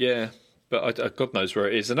 Yeah, but God knows where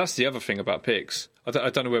it is, and that's the other thing about picks. I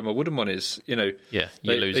don't know where my wooden one is. You know, yeah,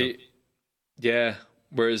 you lose them. Yeah,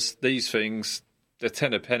 whereas these things, they're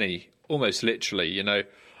 10 a penny, almost literally. You know,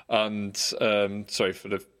 and sorry for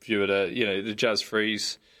the viewer there. You know, the Jazz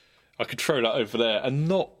Freeze. I could throw that over there and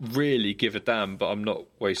not really give a damn, but I'm not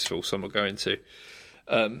wasteful, so I'm not going to.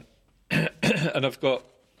 And I've got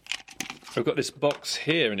this box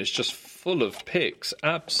here, and it's just full of picks,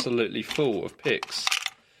 absolutely full of picks.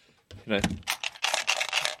 You know,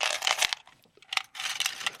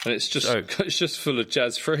 and it's just full of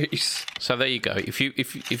Jazz Freeze. So there you go. If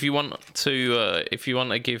you want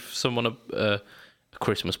to give someone a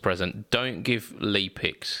Christmas present, don't give Lee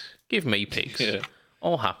picks. Give me picks. Yeah.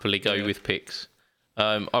 I'll happily go with picks.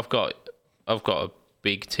 I've got a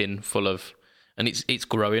big tin full of, and it's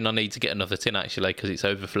growing. I need to get another tin actually because it's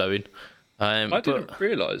overflowing. I didn't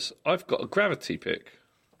realise I've got a gravity pick.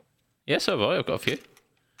 Yes, have I? I've got a few.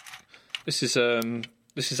 This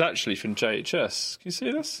is actually from JHS. Can you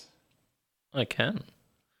see this? I can.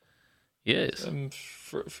 Yes.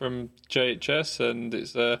 From JHS, and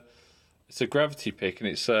it's a gravity pick, and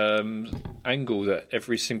it's angled at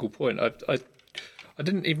every single point. I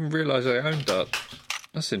didn't even realise I owned that.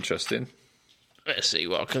 That's interesting. Let's see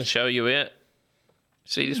what I can show you here.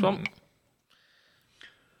 See this one?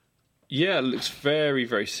 Yeah, it looks very,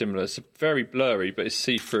 very similar. It's very blurry, but it's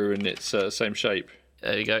see-through and it's same shape.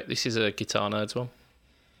 There you go. This is a Guitar Nerds one.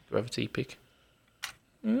 Gravity pick.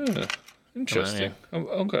 Yeah, interesting. Oh, yeah.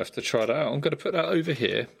 I'm going to have to try that out. I'm going to put that over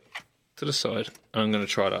here to the side. And I'm going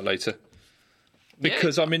to try that later.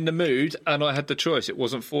 Because I'm in the mood and I had the choice. It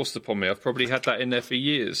wasn't forced upon me. I've probably had that in there for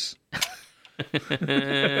years.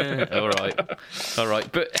 All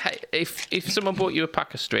right. But hey, if someone bought you a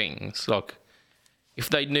pack of strings, like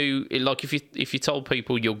if they knew, like if you told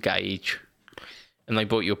people your gauge, and they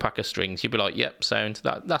bought you a pack of strings, you'd be like, "Yep, sound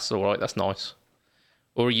that's all right. That's nice."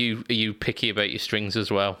 Or are you picky about your strings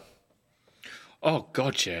as well? Oh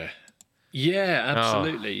God, yeah. Yeah,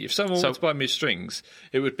 absolutely. If someone wants to buy me strings,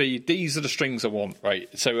 it would be, these are the strings I want, right?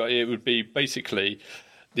 So it would be basically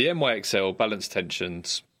the NYXL balance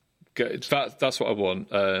tensions. That's what I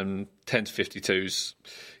want. 10 to 52s.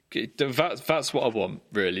 That's what I want,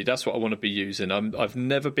 really. That's what I want to be using. I've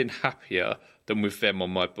never been happier than with them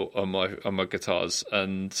on my guitars,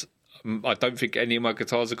 and I don't think any of my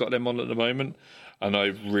guitars have got them on at the moment. And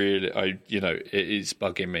it is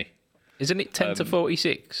bugging me. Isn't it 10 to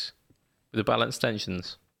 46? With the balance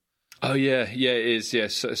tensions. Oh yeah, it is.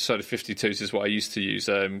 Yes, so the 52s is what I used to use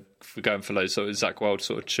for going for those sort of Zakk Wylde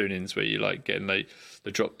sort of tunings where you like getting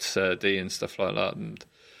the dropped D and stuff like that. And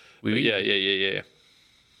yeah.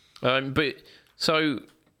 But so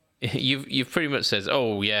you've pretty much said,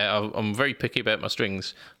 oh yeah, I'm very picky about my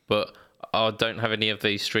strings, but I don't have any of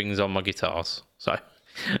these strings on my guitars. So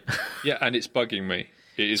yeah, and it's bugging me.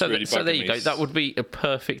 It is really bugging me. So there you go. That would be a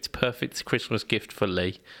perfect Christmas gift for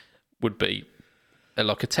Lee. Would be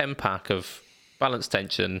like a 10-pack of balance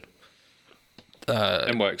tension.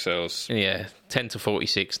 NYXLs. Yeah, 10 to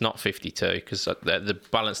 46, not 52, because the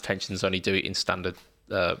balance tensions only do it in standard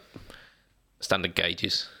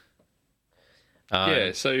gauges.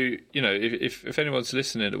 Yeah, so, you know, if anyone's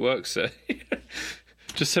listening that works there,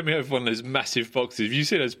 just send me over one of those massive boxes. If you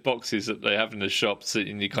see those boxes that they have in the shops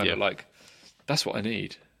and you kind of like, that's what I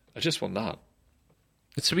need. I just want that.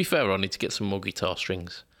 To be fair, I need to get some more guitar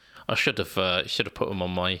strings. I should have put them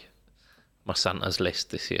on my Santa's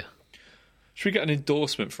list this year. Should we get an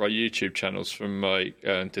endorsement for our YouTube channels from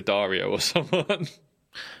D'Addario or someone?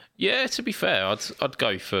 Yeah, to be fair, I'd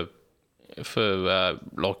go for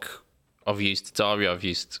like I've used D'Addario, I've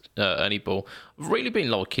used Ernie Ball. I've really been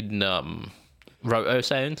liking Roto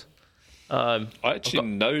Sound. I actually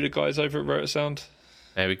know the guys over at Roto Sound.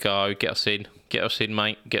 There we go. Get us in,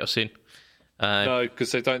 mate. Get us in. No,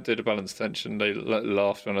 because they don't do the balance tension. They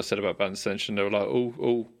laughed when I said about balance tension. They were like,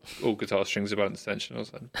 all guitar strings are balance tension. I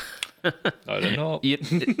was like, no, they're not.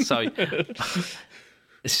 So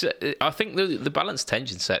I think the balance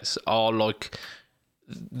tension sets are like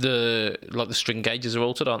the string gauges are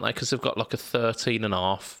altered, aren't they? Because they've got like a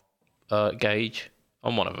 13.5 gauge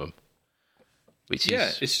on one of them. Which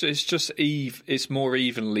is... it's just it's more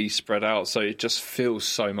evenly spread out, so it just feels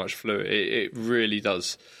so much fluid. It really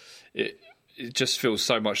does. It just feels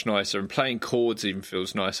so much nicer, and playing chords even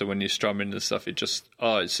feels nicer when you're strumming and stuff. It just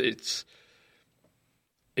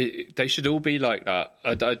they should all be like that.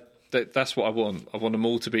 That's what I want. I want them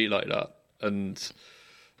all to be like that. And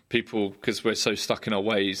people, because we're so stuck in our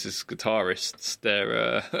ways as guitarists,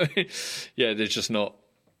 they're just not.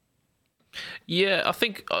 Yeah, I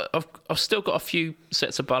think I've still got a few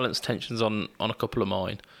sets of balance tensions on a couple of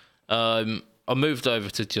mine. I moved over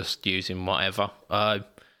to just using whatever. I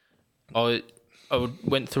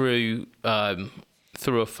went through a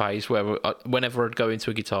phase where whenever I'd go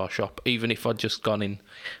into a guitar shop, even if I'd just gone in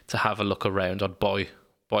to have a look around, I'd buy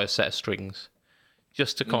a set of strings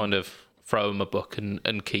just to kind of throw them a buck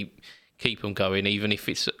and keep them going, even if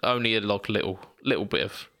it's only a little bit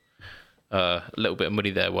of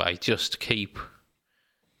money their way, just to keep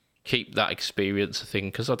that experience a thing.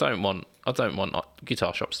 Because I don't want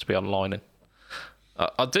guitar shops to be online. And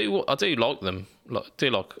I do like them. Do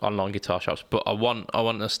like online guitar shops, but I want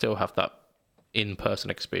to still have that in-person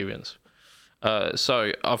experience.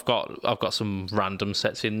 So I've got some random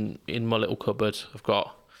sets in my little cupboard. I've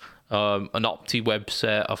got an OptiWeb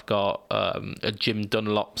set. I've got a Jim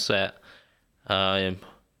Dunlop set,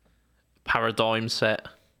 Paradigm set,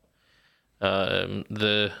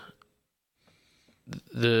 the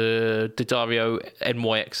D'Addario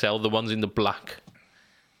NYXL, the ones in the black,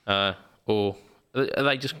 or are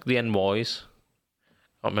they just the NYs?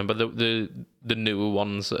 I can't remember. The newer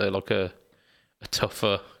ones are like a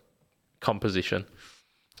tougher composition.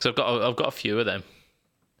 So I've got a few of them.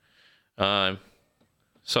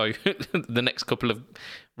 So the next couple of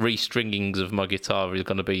restringings of my guitar is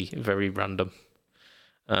going to be very random.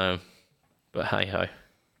 But hey ho.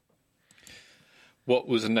 What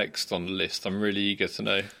was next on the list? I'm really eager to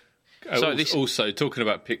know. So also, talking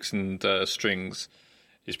about picks and strings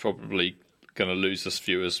is probably going to lose us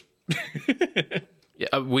viewers.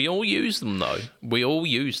 Yeah, we all use them though. We all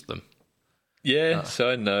use them. Yeah,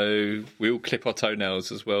 so I know. We all clip our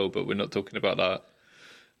toenails as well, but we're not talking about that.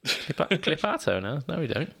 Clip our toenails? No, we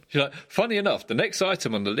don't. You're like, funny enough, the next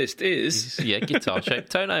item on the list is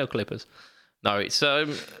guitar-shaped toenail clippers. No, it's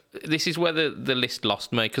this is where the list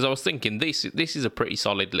lost me, because I was thinking this is a pretty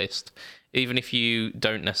solid list, even if you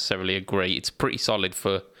don't necessarily agree. It's pretty solid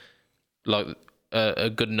for like a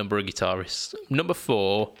good number of guitarists. Number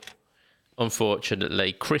 4,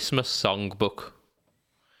 unfortunately, Christmas Songbook.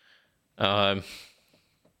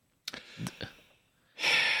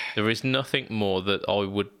 There is nothing more that I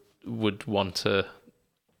would want to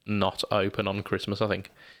not open on Christmas, I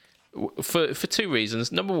think, for two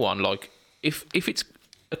reasons. Number one, like if it's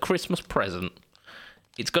a Christmas present,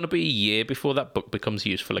 it's going to be a year before that book becomes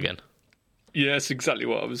useful again. Yeah, that's exactly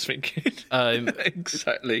what I was thinking.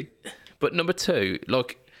 Exactly. But number two,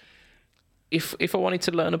 like if I wanted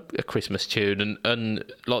to learn a Christmas tune, and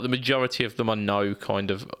like the majority of them I know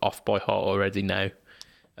kind of off by heart already now,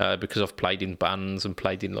 because I've played in bands and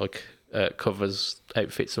played in like covers,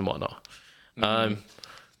 outfits and whatnot.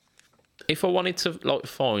 If I wanted to like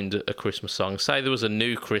find a Christmas song, say there was a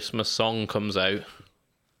new Christmas song comes out,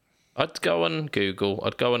 I'd go on Google,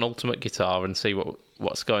 I'd go on Ultimate Guitar and see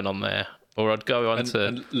what's going on there, or I'd go on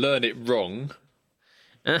and learn it wrong.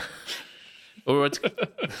 Or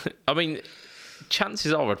I mean,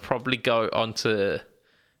 chances are I'd probably go onto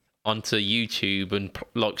YouTube and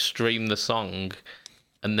like stream the song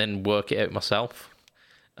and then work it out myself.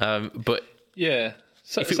 But yeah,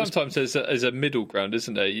 so sometimes there's a middle ground,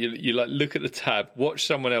 isn't there? You like look at the tab, watch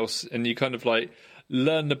someone else, and you kind of like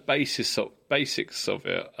learn the basics of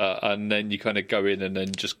it, and then you kind of go in and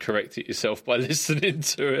then just correct it yourself by listening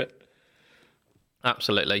to it.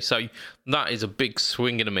 Absolutely. So that is a big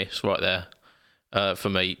swing and a miss right there. For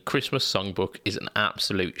me, Christmas Songbook is an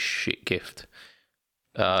absolute shit gift.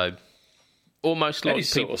 Almost like any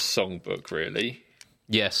sort of songbook, really.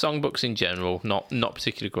 Yeah, songbooks in general, not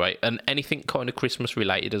particularly great, and anything kind of Christmas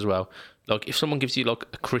related as well. Like if someone gives you like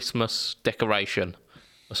a Christmas decoration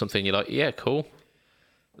or something, you're like, yeah, cool.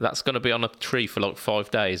 That's going to be on a tree for like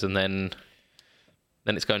 5 days, and then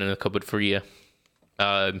it's going in a cupboard for a year.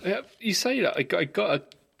 Yeah, you say that. I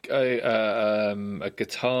got a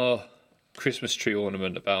guitar Christmas tree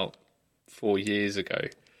ornament about 4 years ago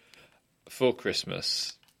for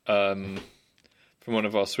Christmas from one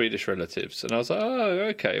of our Swedish relatives, and I was like, oh,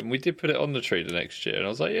 okay. And we did put it on the tree the next year, and I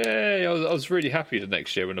was like, yeah. I was really happy the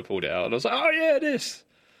next year when I pulled it out, and I was like, oh yeah, this.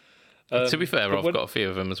 To be fair, I've got a few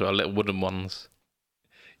of them as well, little wooden ones.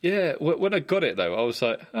 Yeah, when I got it though, I was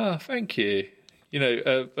like, "Oh, thank you," and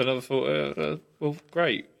I thought, "Well,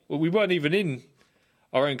 great." Well, we weren't even in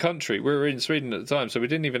our own country; we were in Sweden at the time, so we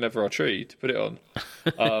didn't even have our tree to put it on.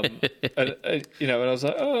 And I was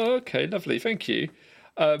like, "Oh, okay, lovely, thank you."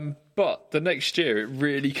 But the next year, it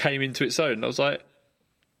really came into its own. And I was like,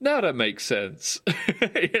 "Now that makes sense."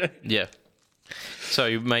 Yeah.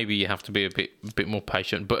 So maybe you have to be a bit more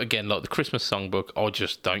patient. But again, like the Christmas songbook, I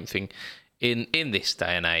just don't think in this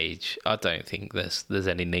day and age, I don't think there's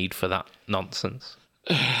any need for that nonsense.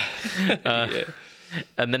 Yeah.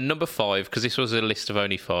 And then number 5, because this was a list of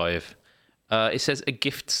only 5, it says a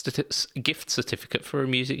gift certificate for a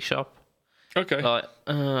music shop. Okay. Like,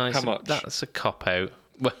 how much? That's a cop out.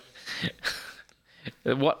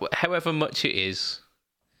 Well, however much it is,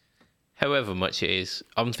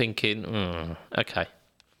 I'm thinking, okay.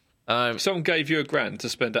 If someone gave you £1,000 to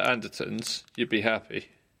spend at Anderton's, you'd be happy.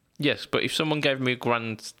 Yes, but if someone gave me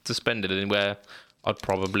 £1,000 to spend it anywhere, I'd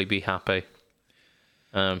probably be happy.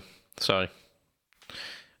 But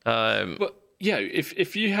yeah,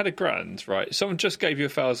 if you had £1,000, right? Someone just gave you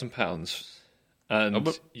 £1,000,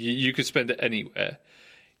 and you could spend it anywhere,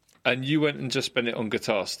 and you went and just spent it on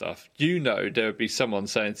guitar stuff. There would be someone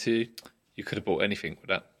saying to you, "You could have bought anything with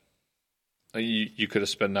that. You could have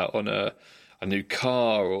spent that on a new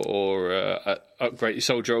car or upgrade. You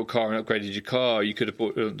sold your old car and upgraded your car. You could have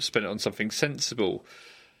spent it on something sensible."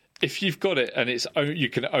 If you've got it and you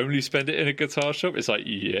can only spend it in a guitar shop, it's like,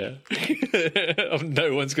 yeah,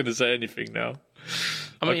 no one's going to say anything now.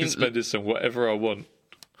 I can spend this on whatever I want.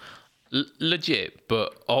 Legit,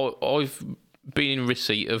 but I've been in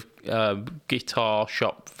receipt of guitar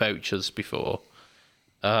shop vouchers before,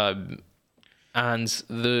 and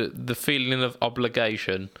the feeling of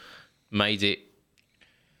obligation made it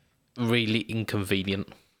really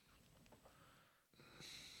inconvenient.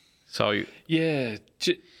 So yeah,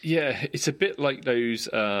 it's a bit like those,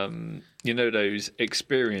 those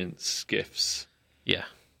experience gifts. Yeah,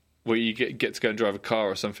 where you get to go and drive a car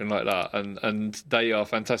or something like that, and they are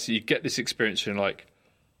fantastic. You get this experience, and you're like,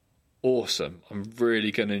 awesome! I'm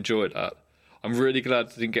really going to enjoy that. I'm really glad I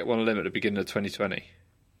didn't get one of them at the beginning of 2020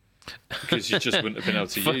 because you just wouldn't have been able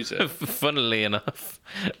to use it. Funnily enough,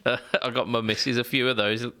 I got my missus a few of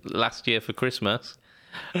those last year for Christmas.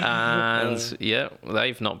 And yeah,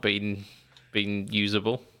 they've not been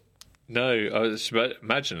usable. No, I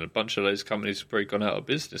imagine a bunch of those companies have probably gone out of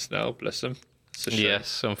business now. Bless them.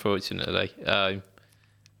 Yes, unfortunately.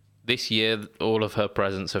 This year, all of her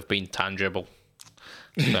presents have been tangible.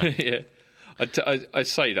 So. Yeah, I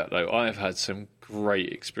say that though. I have had some great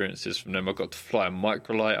experiences from them. I got to fly a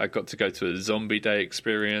microlight. I got to go to a zombie day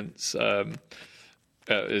experience. That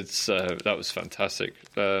was fantastic.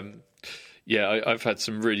 Yeah, I've had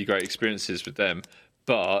some really great experiences with them,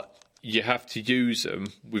 but you have to use them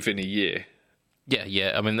within a year.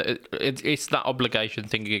 Yeah. I mean, it's that obligation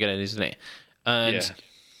thing again, isn't it? And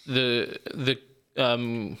the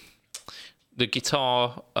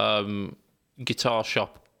guitar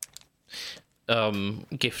shop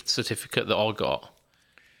gift certificate that I got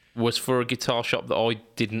was for a guitar shop that I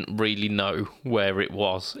didn't really know where it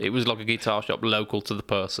was. It was like a guitar shop local to the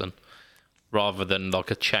person, rather than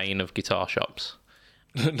like a chain of guitar shops.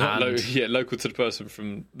 Local to the person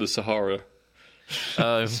from the Sahara.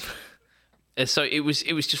 So it was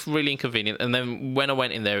just really inconvenient. And then when I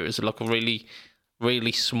went in there, it was like a really,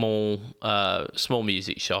 really small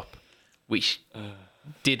music shop, which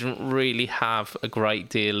didn't really have a great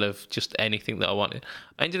deal of just anything that I wanted.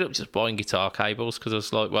 I ended up just buying guitar cables because I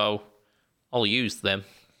was like, well, I'll use them.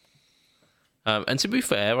 And to be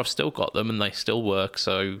fair, I've still got them and they still work.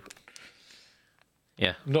 So.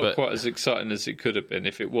 Yeah, not quite as exciting as it could have been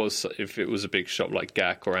if it was a big shop like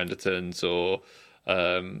GAC or Anderton's or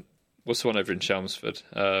what's the one over in Chelmsford?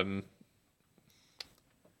 I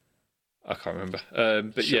can't remember.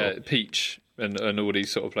 But sure. Yeah, Peach and all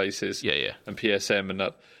these sort of places. Yeah. And PSM and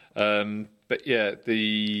that. But yeah,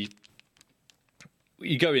 you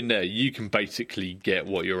go in there, you can basically get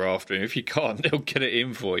what you're after, and if you can't, they'll get it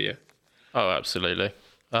in for you. Oh, absolutely.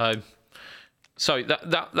 So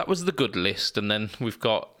that was the good list, and then we've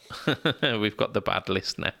got the bad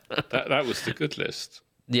list now. that was the good list.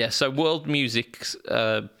 Yeah. So the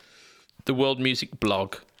World Music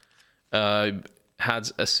blog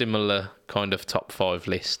had a similar kind of top 5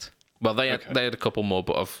 list. Well, they had a couple more,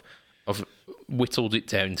 but I've whittled it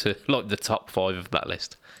down to like the top 5 of that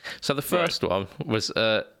list. So the first one was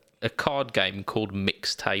a card game called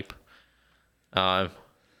Mixtape,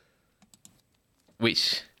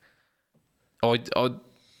 which. I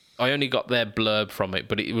only got their blurb from it,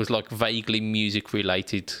 but it was like vaguely music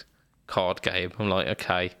related card game. I'm like,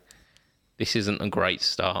 okay, this isn't a great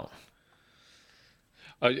start.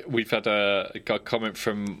 We've had a comment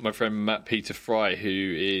from my friend Matt Peter Fry,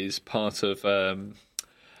 who is part of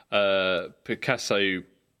Picasso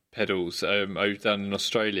pedals over down in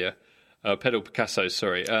Australia. Pedal Picasso,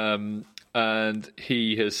 sorry. And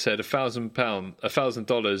he has said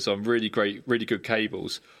 $1,000 on really good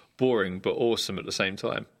cables, boring but awesome at the same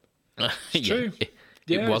time. It's true.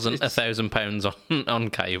 It wasn't £1,000 on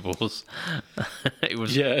cables. It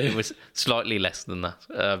was slightly less than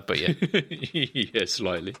that, but yeah, yeah,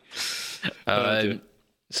 slightly.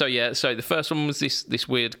 So the first one was this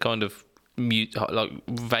weird kind of like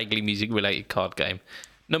vaguely music related card game.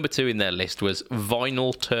 Number 2 in their list was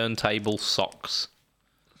vinyl turntable socks.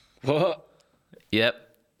 What? Yep,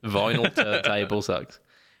 vinyl turntable socks.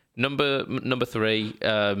 Number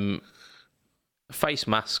 3. Face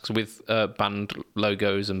masks with band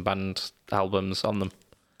logos and band albums on them.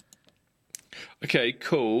 Okay,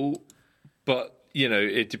 cool. But,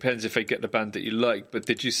 it depends if they get the band that you like. But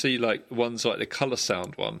did you see, ones like the Colour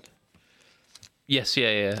Sound one? Yes,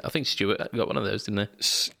 yeah. I think Stuart got one of those, didn't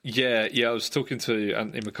he? Yeah. I was talking to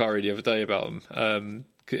Anthony Macari the other day about him.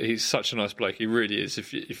 He's such a nice bloke. He really is.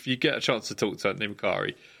 If you get a chance to talk to Anthony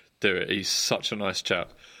Macari, do it. He's such a nice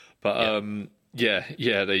chap. But... Yeah.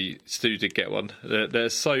 Stu did get one. They're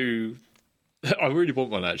so... I really want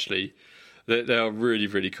one, actually. They are really,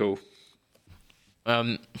 really cool.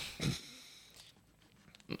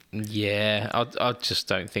 Yeah, I just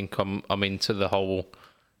don't think I'm into the whole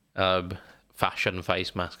fashion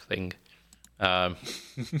face mask thing. I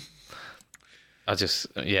just...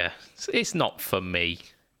 Yeah, it's not for me.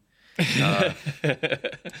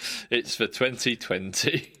 It's for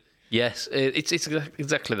 2020. Yes, it's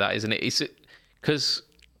exactly that, isn't it? Because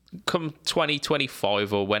come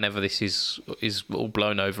 2025 or whenever this is all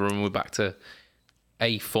blown over and we're back to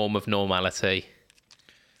a form of normality.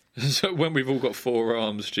 So when we've all got 4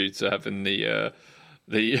 arms due to having the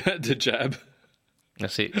jab.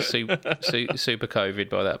 That's it. Super COVID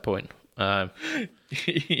by that point. Yeah.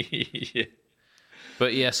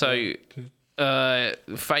 But yeah, so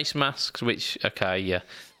face masks, which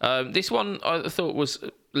this one I thought was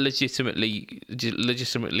legitimately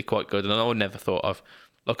quite good, and I never thought of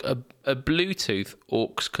like a Bluetooth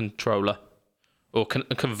aux controller or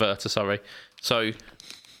converter. Sorry, so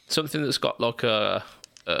something that's got like a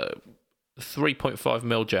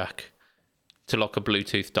 3.5mm jack to like a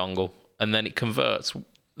Bluetooth dongle, and then it converts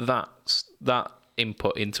that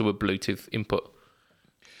input into a Bluetooth input.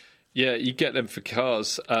 Yeah, you get them for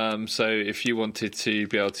cars. So if you wanted to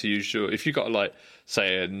be able to use if you got like,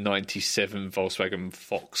 say, a 97 Volkswagen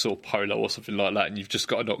Fox or Polo or something like that, and you've just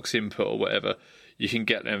got an aux input or whatever, you can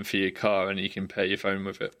get them for your car and you can pair your phone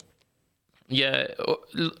with it. Yeah,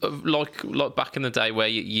 like back in the day where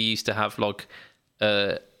you used to have like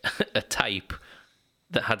a tape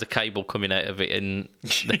that had a cable coming out of it, and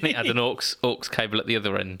then it had an aux cable at the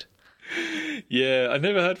other end. Yeah, I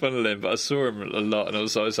never had one of them, but I saw them a lot, and I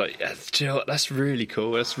was like, yeah, do you know what? That's really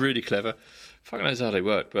cool. That's really clever. Fucking knows how they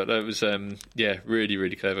work, but that was, really,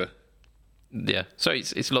 really clever. Yeah, so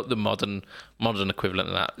it's like the modern equivalent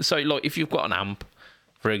of that. So, like, if you've got an amp,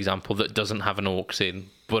 for example, that doesn't have an aux in,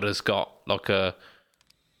 but has got like a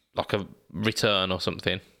return or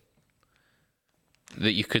something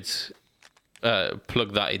that you could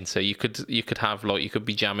plug that into, you could have like, you could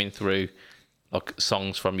be jamming through like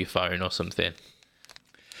songs from your phone or something.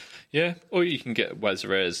 Yeah, or you can get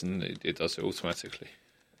Wazrares and it does it automatically.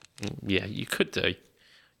 Yeah, you could do,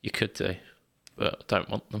 but I don't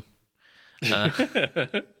want them.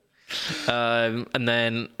 And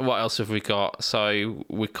then what else have we got? So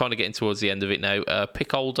we're kind of getting towards the end of it now.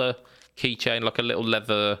 Pick holder keychain, like a little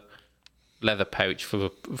leather pouch for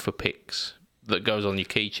picks that goes on your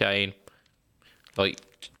keychain. Like,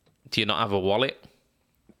 do you not have a wallet?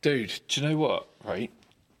 Dude, do you know what? Right,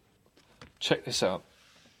 check this out.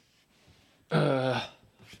 Wrong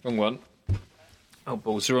one. Oh,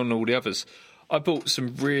 balls are on all the others. I bought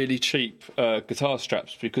some really cheap guitar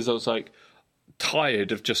straps because I was like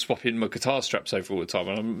tired of just swapping my guitar straps over all the time,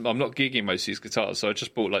 and I'm not gigging most of these guitars, so I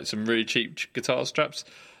just bought like some really cheap guitar straps.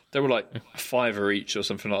 They were like $5 each or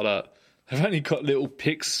something like that. They've only got little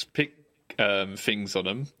pick things on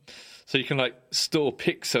them, so you can like store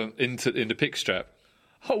picks in the pick strap.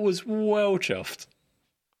 I was well chuffed.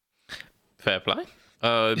 Fair play.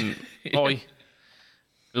 Yeah.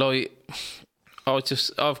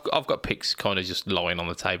 I've got picks kind of just lying on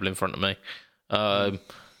the table in front of me.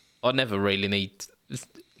 I never really need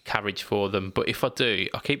carriage for them, but if I do,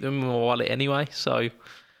 I keep them in my wallet anyway. So,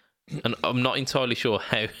 and I'm not entirely sure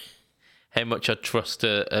how much I trust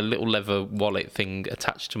a little leather wallet thing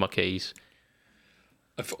attached to my keys.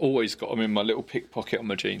 I've always got them in my little pickpocket on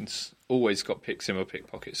my jeans. Always got picks in my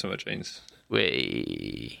pickpockets on my jeans.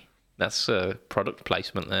 That's product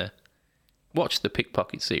placement there. Watch the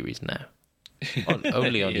Pickpocket series now.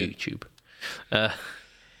 Only on YouTube.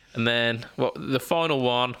 And then, the final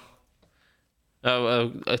one?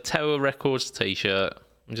 A Tower Records t-shirt.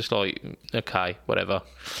 I'm just like, okay, whatever.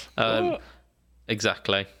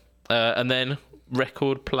 Exactly. And then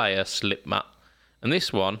record player slip mat. And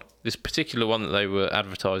this particular one that they were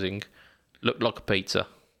advertising, looked like a pizza.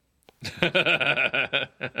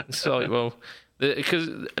 It's like, well, because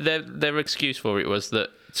their excuse for it was that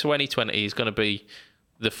 2020 is going to be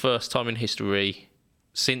the first time in history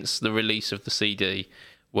since the release of the CD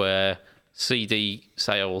where CD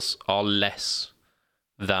sales are less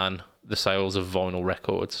than the sales of vinyl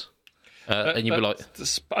records. And you'd be like...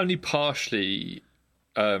 It's only partially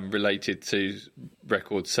related to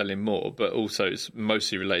records selling more, but also it's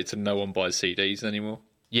mostly related to no one buys CDs anymore.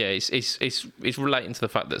 Yeah, it's relating to the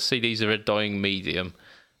fact that CDs are a dying medium,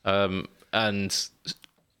 and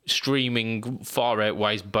streaming far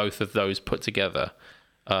outweighs both of those put together.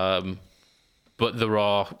 But there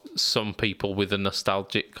are some people with a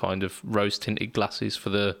nostalgic kind of rose-tinted glasses for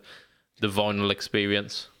the vinyl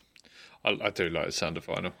experience. I do like the sound of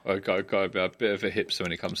vinyl. I've got a bit of a hipster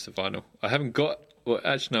when it comes to vinyl. I haven't got... Well,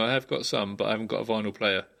 actually, no, I have got some, but I haven't got a vinyl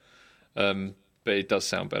player. But it does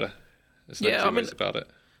sound better. There's no two ways about it.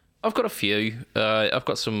 I've got a few. I've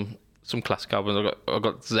got some classic albums. I've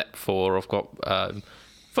got Zep 4. I've got...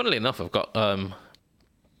 funnily enough, I've got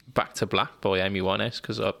Back to Black by Amy Winehouse,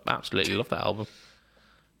 because I absolutely love that album.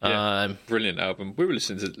 Yeah, brilliant album. We were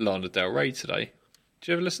listening to Lana Del Rey today. Did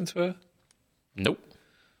you ever listen to her? Nope.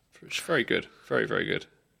 It's very good. Very, very good.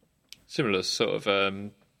 Similar sort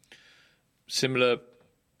of... similar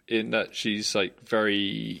in that she's like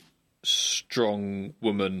very strong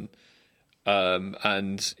woman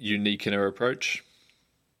and unique in her approach.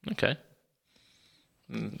 Okay.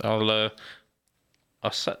 I'll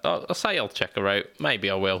say I'll check her out. Maybe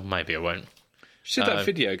I will, maybe I won't. She did that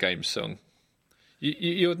video game song.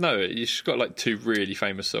 You'll know it. She's got like 2 really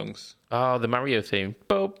famous songs. Oh, the Mario theme.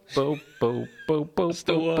 Bo, bo, bo, bo, bo,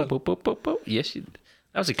 bo, bo, bo, bo, bo. Yes, that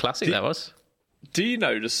was a classic, that was. Do you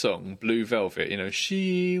know the song Blue Velvet? You know,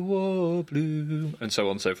 she wore blue, and so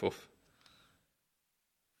on and so forth.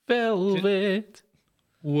 Velvet.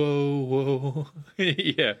 Whoa, whoa.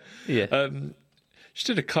 Yeah. She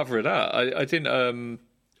did a cover of that. I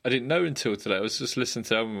didn't know until today. I was just listening to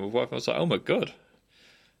the album with my wife. I was like, oh my God.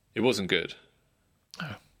 It wasn't good.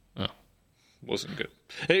 Oh. Wasn't good.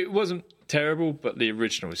 It wasn't terrible, but the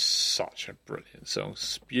original was such a brilliant song.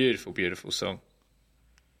 It's a beautiful, beautiful song.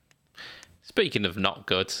 Speaking of not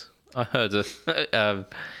good, I heard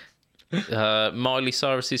Miley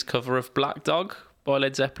Cyrus's cover of Black Dog by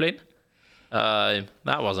Led Zeppelin. That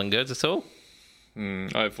wasn't good at all.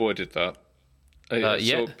 I avoided that. I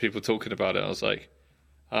saw people talking about it. I was like,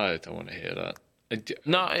 I don't want to hear that. I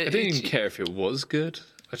didn't even care if it was good.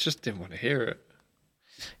 I just didn't want to hear it.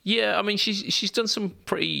 Yeah, I mean, she's done some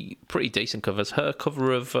pretty decent covers. Her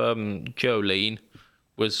cover of Jolene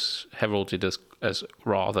was heralded as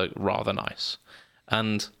rather nice,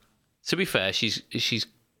 and to be fair, she's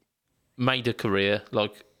made a career.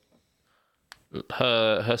 Like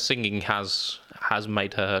her singing has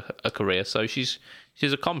made her a career, so she's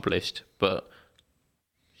accomplished, but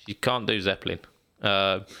she can't do Zeppelin.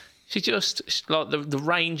 She's like the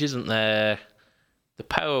range isn't there. The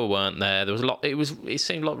power weren't there. There was a lot. It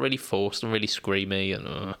seemed like really forced and really screamy,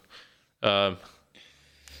 and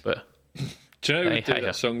but do you know who did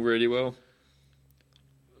that song really well?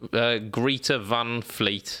 Greta Van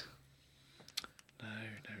Fleet.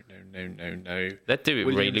 No. They do it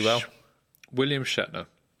really well. William Shatner.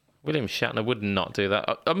 William Shatner would not do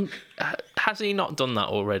that. Has he not done that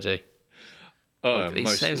already? Oh, it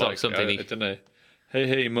sounds like something. I don't know.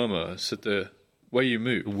 Hey, mama, said the way you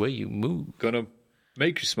move. Gonna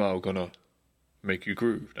make you smile, gonna make you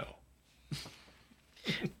groove now.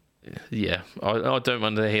 Yeah, I don't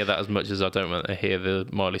want to hear that as much as I don't want to hear the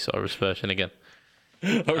Miley Cyrus version again.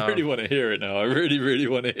 I really want to hear it now. I really, really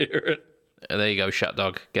want to hear it. There you go, Shat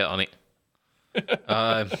Dog. Get on it.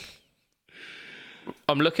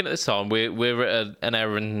 I'm looking at the time. We're at an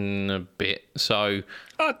hour and a bit, so...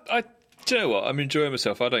 Do you know what? I'm enjoying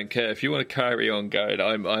myself. I don't care. If you want to carry on going,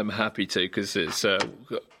 I'm happy to, because it's...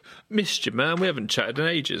 missed you, man. We haven't chatted in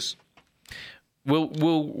ages.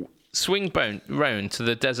 We'll swing round to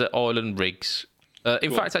the desert island rigs.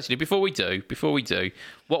 In fact, actually, before we do,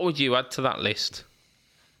 what would you add to that list?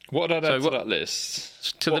 What would I add to that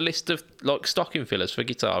list? To the list of like stocking fillers for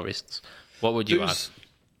guitarists. What would you add?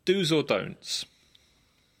 Do's or don'ts?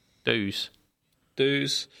 Do's.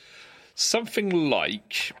 do's. Something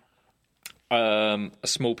like a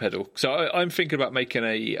small pedal. So I'm thinking about making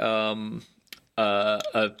a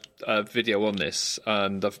video on this,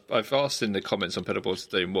 and I've asked in the comments on Pedal Boards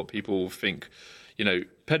Doom what people think.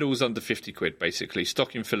 Pedals under 50 quid, basically,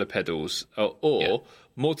 stocking filler pedals, or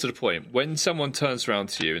more to the point, when someone turns around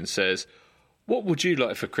to you and says, "What would you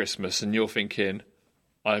like for Christmas?" and you're thinking,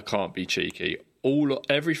 "I can't be cheeky.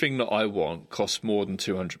 Everything that I want costs more than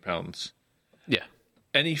 £200. Yeah,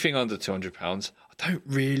 anything under £200, I don't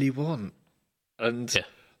really want."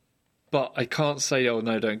 But I can't say, "Oh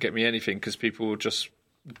no, don't get me anything," because people will just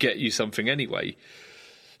get you something anyway.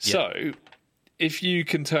 Yeah. So if you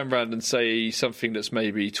can turn around and say something that's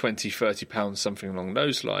maybe £20-30, something along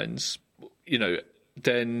those lines,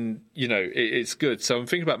 then it's good. So I'm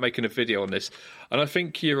thinking about making a video on this, and I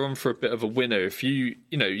think you're on for a bit of a winner if you're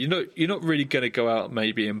not really going to go out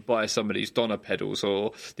maybe and buy some of these Donner pedals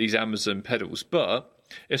or these Amazon pedals, but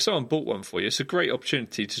if someone bought one for you, it's a great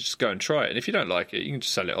opportunity to just go and try it. And if you don't like it, you can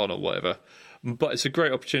just sell it on or whatever. But it's a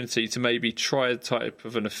great opportunity to maybe try a type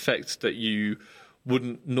of an effect that you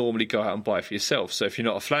wouldn't normally go out and buy for yourself. So if you're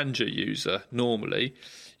not a flanger user normally,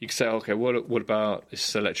 you can say, okay, what about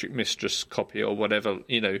this Electric Mistress copy or whatever,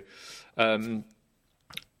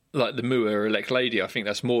 like the Mooer Elect Lady. I think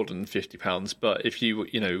that's more than £50. But if you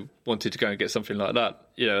wanted to go and get something like that,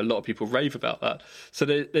 a lot of people rave about that. So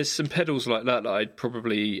there's some pedals like that I'd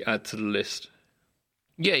probably add to the list.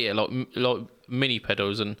 Yeah, like mini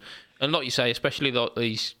pedals and like you say, especially like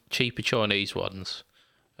these cheaper Chinese ones.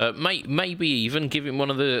 Maybe even giving one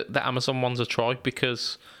of the Amazon ones a try,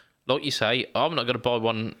 because, like you say, I'm not going to buy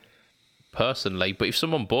one personally, but if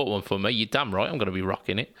someone bought one for me, you're damn right I'm going to be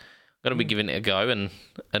rocking it. I'm going to be giving it a go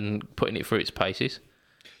and putting it through its paces.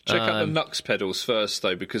 Check out the Nux pedals first,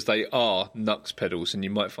 though, because they are Nux pedals, and you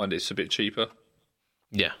might find it's a bit cheaper.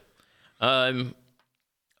 Yeah. I'd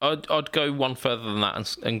go one further than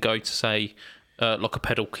that and go to, say, like a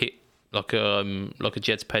pedal kit. Like a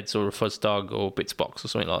Jed's Peds or a Fuzz Dog or Bits Box or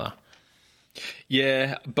something like that.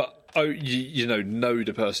 Yeah, but know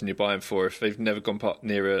the person you're buying for. If they've never gone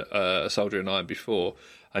near a soldering iron before,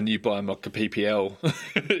 and you buy them like a PPL,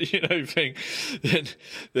 thing, then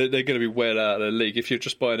they're going to be well out of their league. If you're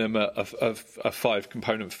just buying them a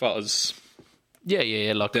 5-component fuzz,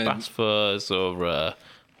 like a Bass Fuzz or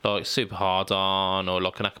like Super Hard On or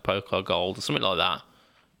like an Acapulco Gold or something like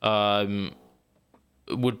that.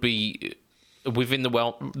 Would be within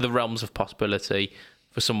the realms of possibility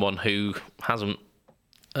for someone who hasn't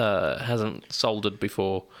soldered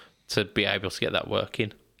before to be able to get that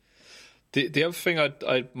working. The other thing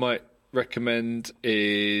I might recommend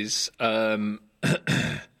is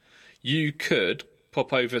you could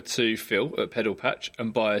pop over to Phil at Pedal Patch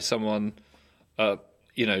and buy someone a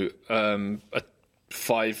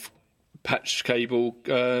 5-patch cable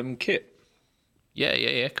kit.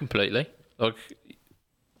 Yeah, completely. Like.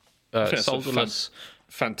 Solderless,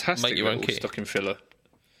 fantastic make your own kit. Stocking filler.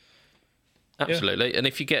 Absolutely, and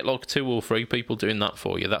if you get like 2 or 3 people doing that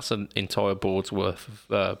for you, that's an entire board's worth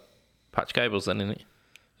of patch cables, then, isn't it?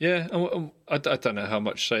 Yeah, I don't know how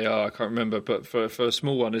much they are. I can't remember, but for a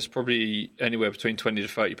small one, it's probably anywhere between £20 to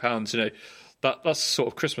 £30. That's sort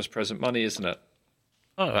of Christmas present money, isn't it?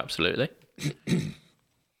 Oh, absolutely.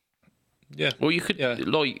 Yeah. Well, you could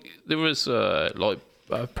like there was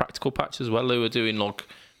Practical Patch as well. They were doing like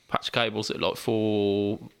patch cables at like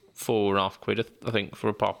 £4.50, I think, for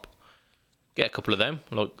a pop. Get a couple of them,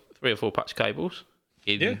 like 3 or 4 patch cables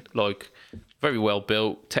in like very well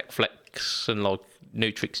built Tech Flex and like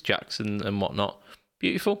Nutrix jacks and whatnot.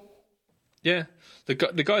 Beautiful. Yeah, the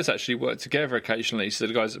guys actually work together occasionally. So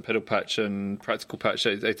the guys at Pedal Patch and Practical Patch,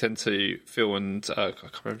 they tend to, Phil and I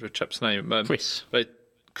can't remember the chap's name.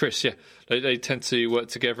 Chris, yeah. They tend to work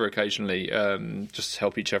together occasionally, just to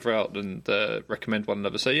help each other out and recommend one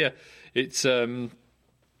another. So yeah, it's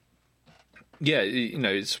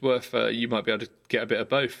it's worth. You might be able to get a bit of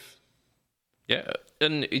both. Yeah,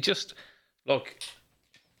 and it just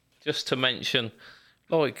to mention,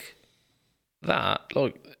 like that,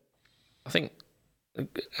 like I think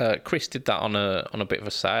Chris did that on a bit of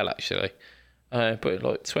a sale actually, but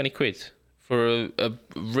like £20 for a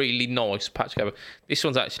really nice patch cable. This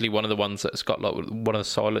one's actually one of the ones that's got like one of the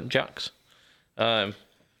silent jacks.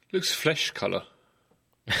 Looks flesh colour.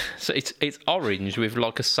 So it's orange with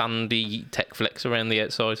like a sandy Tech Flex around the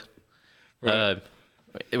outside, right.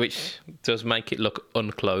 Which does make it look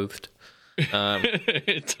unclothed.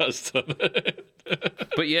 It does, doesn't it?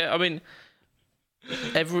 But yeah, I mean,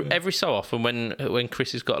 every so often when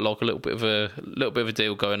Chris has got like a little bit of a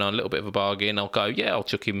deal going on, a little bit of a bargain, I'll go, yeah, I'll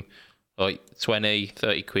chuck him like 20,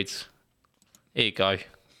 30 quid. Here you go.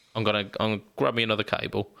 I'm gonna grab me another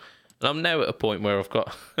cable, and I'm now at a point where I've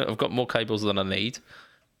got more cables than I need,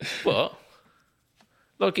 but.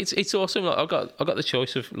 Like it's awesome. Like I got the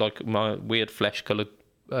choice of like my weird flesh coloured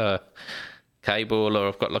cable, or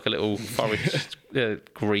I've got like a little forest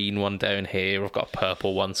green one down here. I've got a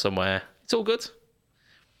purple one somewhere. It's all good.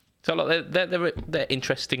 So like they're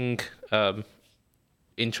interesting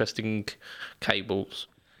cables.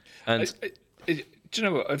 And do you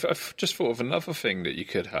know what? I've just thought of another thing that you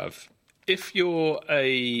could have. If you're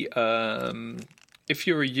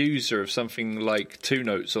a user of something like Two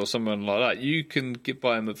Notes or someone like that, you can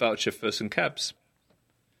buy them a voucher for some cabs.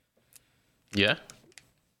 Yeah,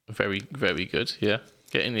 very very good. Yeah,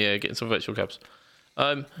 getting some virtual cabs.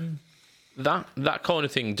 That kind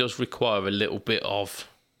of thing does require a little bit of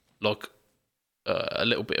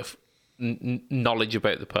knowledge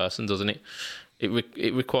about the person, doesn't it?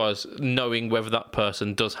 It requires knowing whether that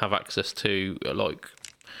person does have access to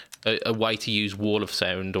a way to use Wall of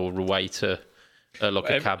Sound or a way to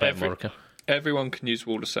a cab monitor. Everyone can use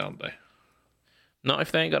Wall of Sound though. Not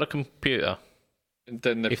if they ain't got a computer.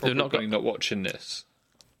 Then they're probably not watching this.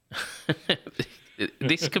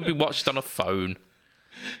 This can be watched on a phone.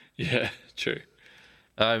 Yeah, true.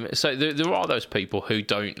 So there are those people who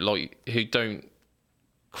don't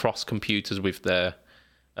cross computers with their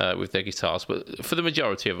guitars, but for the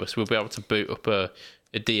majority of us, we'll be able to boot up a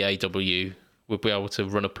DAW. We'll be able to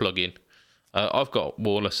run a plugin. I've got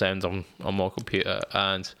Wall of Sound on my computer,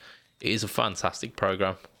 and it is a fantastic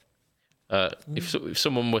program. If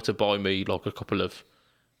someone were to buy me like a couple of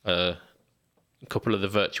the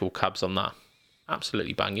virtual cabs on that,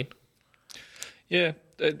 absolutely banging. Yeah,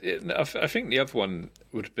 I think the other one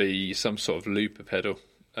would be some sort of looper pedal,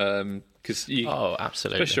 because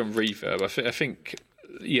absolutely, especially on reverb. I think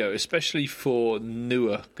especially for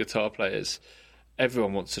newer guitar players,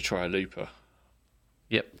 everyone wants to try a looper.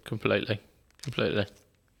 Yep, completely. But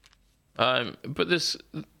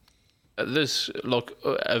there's like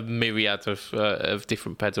a myriad of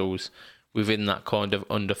different pedals within that kind of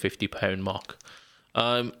under £50 mark.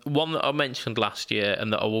 One that I mentioned last year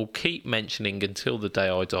and that I will keep mentioning until the day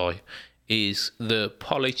I die is the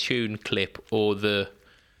Polytune clip, or the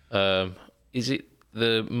is it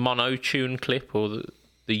the Monotune clip or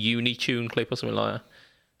the Unitune clip or something like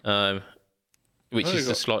that, which is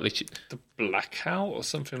the slightly the Blackout or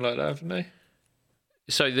something like that, haven't they?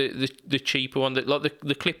 So the cheaper one, that like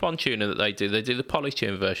the clip-on tuner that they do the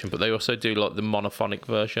Polytune version, but they also do like the monophonic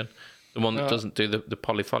version, the one that doesn't do the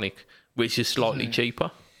polyphonic, which is slightly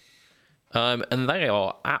cheaper. And they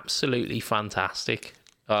are absolutely fantastic.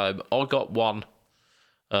 I got one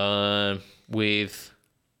with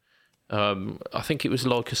I think it was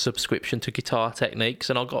like a subscription to Guitar Techniques,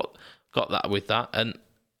 and I got that with that. And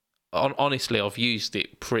honestly, I've used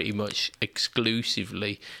it pretty much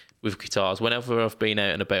exclusively with guitars. Whenever I've been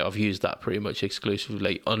out and about, I've used that pretty much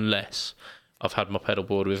exclusively, unless I've had my pedal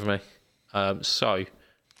board with me. So,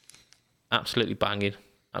 absolutely banging.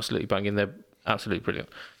 They're absolutely brilliant.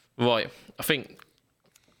 Right, I think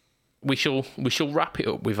we shall wrap it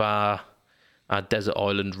up with our Desert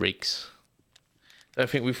Island rigs. I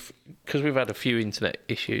think because we've had a few internet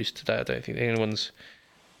issues today, I don't think anyone's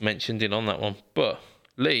mentioned in on that one. But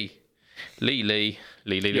Lee.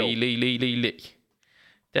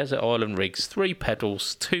 Desert Island rigs, 3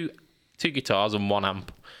 pedals, two guitars, and 1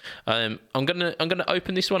 amp. I'm gonna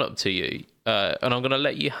open this one up to you, and I'm gonna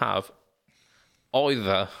let you have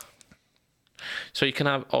either. So you can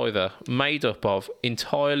have either made up of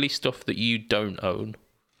entirely stuff that you don't own,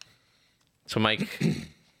 to make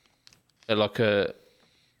a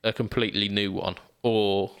completely new one,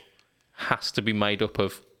 or has to be made up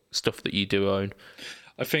of stuff that you do own.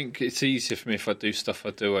 I think it's easier for me if I do stuff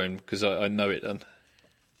I do own, because I know it then.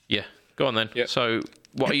 Yeah, go on then. Yep. So,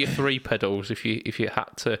 what are your 3 pedals if you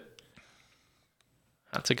had to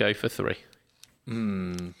go for 3?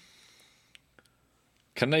 Can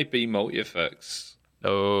they be multi-effects?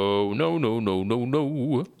 No.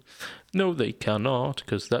 No, they cannot,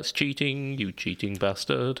 because that's cheating, you cheating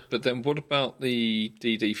bastard. But then what about the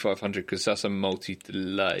DD500? Because that's a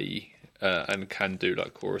multi-delay and can do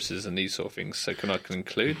like choruses and these sort of things. So can I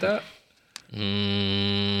include that?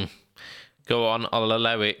 Go on, I'll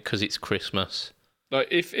allow it because it's Christmas. Like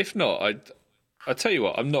if not, I tell you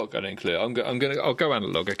what, I'm not going to include it. I'll go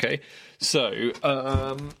analog, okay? So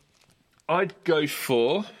I'd go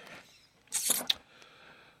for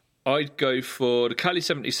the Cali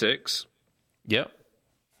 76. Yep.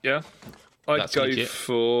 Yeah. I'd go legit.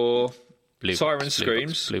 for Blue Siren Box,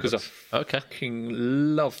 Screams, because I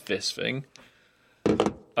fucking love this thing.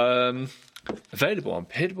 Available on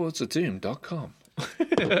pedalboardsofdoom.com.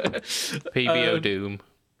 PBO Doom.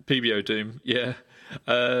 PBO Doom, yeah.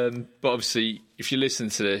 But obviously, if you listen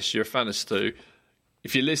to this, you're a fan of Stu.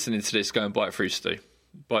 If you're listening to this, go and buy it through Stu.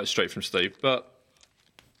 Buy it straight from Stu. But,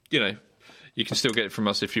 you know, you can still get it from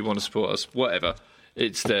us if you want to support us, whatever.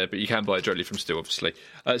 It's there, but you can buy it directly from Stu, obviously.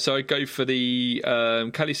 So I'd go for the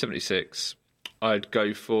Kali 76. I'd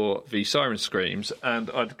go for the Siren Screams.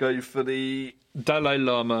 And I'd go for the Dalai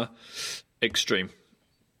Lama Extreme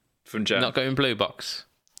from Jam. Not going blue box?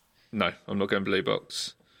 No, I'm not going blue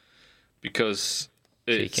box. Because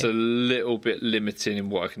it's a little bit limiting in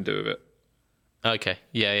what I can do with it. Okay,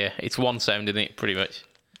 yeah. It's one sound, isn't it, pretty much?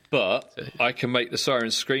 But I can make the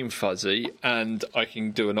Siren Scream fuzzy, and I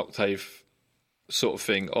can do an octave sort of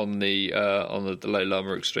thing on the Dalai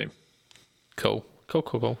Lama Extreme. Cool.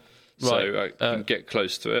 Right. So I can get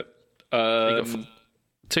close to it. You got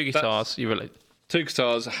two guitars, you relate? Two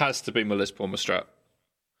guitars has to be my Les Paul Strat.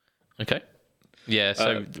 Okay. Yeah,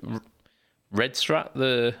 so Red Strat,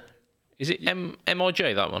 is it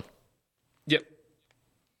MIJ, that one? Yep.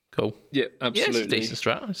 Cool. Yep, absolutely. Yeah, it's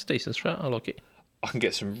a decent strat. I like it. I can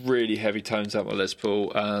get some really heavy tones out of my Les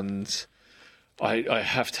Paul, and I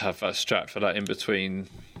have to have that Strat for that in between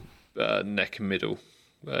neck and middle.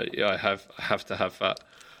 I have to have that.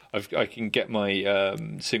 I can get my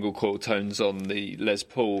single coil tones on the Les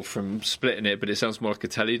Paul from splitting it, but it sounds more like a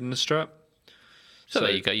Tele than a Strat. So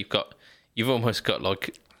there you go. You've almost got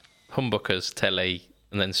like humbuckers, Tele,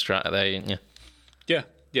 and then Strat there, ain't you? Yeah,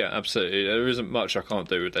 absolutely. There isn't much I can't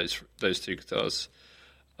do with those two guitars.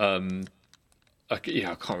 I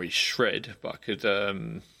can't really shred, but I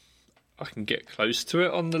can get close to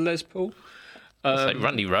it on the Les Paul.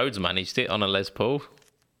 Randy Rhoads managed it on a Les Paul,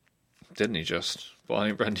 didn't he? Just, but I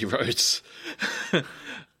ain't Randy Rhoads.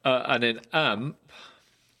 And then amp.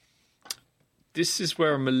 This is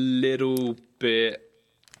where I'm a little bit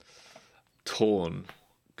torn,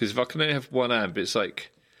 because if I can only have one amp, it's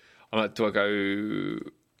like, I'm like, do I go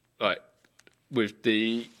like with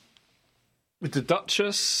the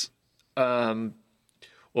Duchess, or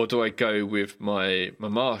do I go with my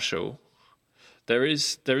Marshall? There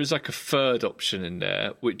is like a third option in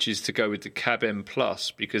there, which is to go with the Cab M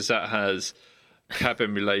Plus, because that has cab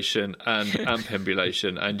emulation and amp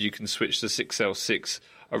emulation, and you can switch the 6L6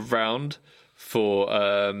 around for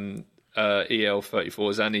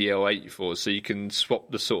EL34s and EL84s, so you can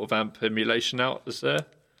swap the sort of amp emulation out that's there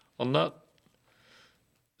on that.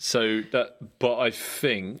 So that, but I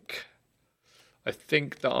think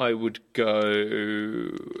that I would go.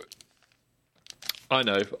 I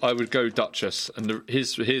know I would go Duchess, and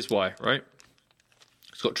here's why. Right,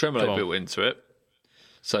 it's got tremolo built into it,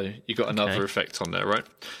 so you got another effect on there. Right,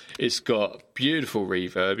 it's got beautiful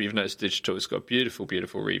reverb, even though it's digital. It's got beautiful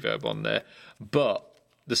reverb on there. But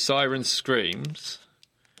the Siren Scream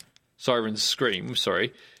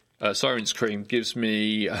gives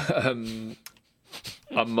me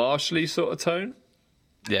a Marshally sort of tone.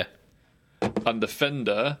 Yeah. And the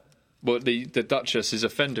Fender, well, the Duchess is a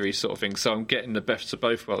Fendery sort of thing, so I'm getting the best of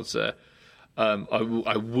both worlds there.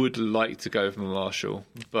 I would like to go for my Marshall,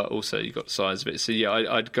 but also you got the size of it. So yeah,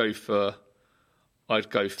 I'd go for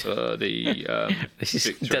the this is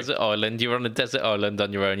Victory. Desert Island. You're on a desert island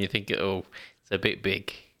on your own. You think, oh, it's a bit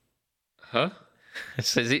big. Huh? It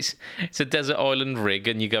says it's a desert island rig,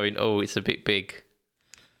 and you're going, oh, it's a bit big.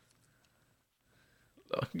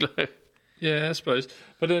 Yeah, I suppose.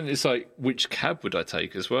 But then it's like, which cab would I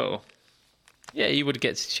take as well? Yeah, you would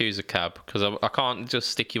get to choose a cab, because I can't just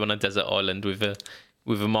stick you on a desert island with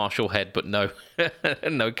a Marshall head, but no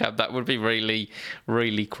cab. That would be really,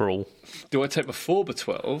 really cruel. Do I take my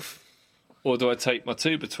 4x12 or do I take my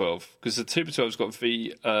 2x12? Because the 2x12's got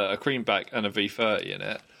a creamback and a V30 in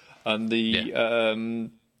it, and the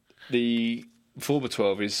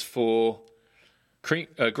 4x12 is for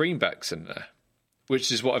greenbacks in there,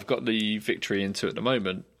 which is what I've got the Victory into at the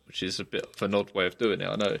moment, which is a bit of an odd way of doing it,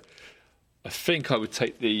 I know. I think I would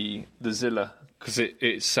take the Zilla, because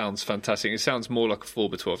it sounds fantastic. It sounds more like a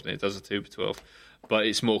 4x12 than it does a 2x12, but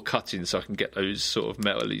it's more cutting, so I can get those sort of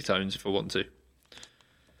metally tones if I want to.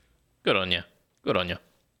 Good on you.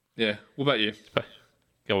 Yeah. What about you?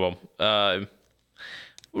 Go on.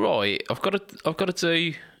 Right, I've got to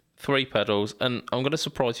do 3 pedals, and I'm going to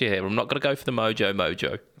surprise you here. I'm not going to go for the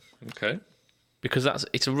Mojo. Okay. Because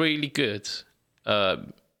it's a really good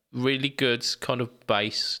kind of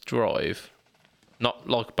bass drive. Not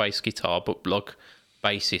like bass guitar, but like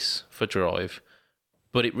basis for drive.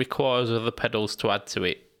 But it requires other pedals to add to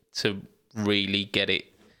it to really get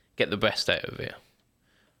the best out of it.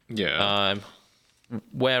 Yeah.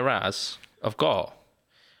 Whereas I've got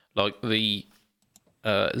like the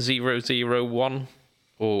 001,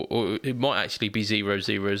 or it might actually be 000.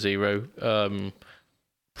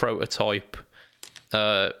 prototype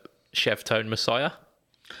Chevtone Messiah.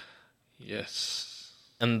 Yes.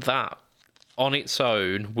 And that on its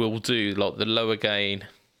own will do like the lower gain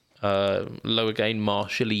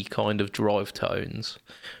Marshall-y kind of drive tones,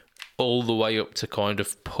 all the way up to kind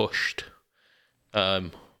of pushed.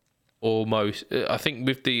 Almost, I think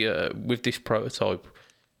with this prototype,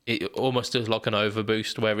 it almost does like an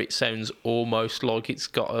overboost where it sounds almost like it's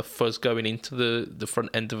got a fuzz going into the front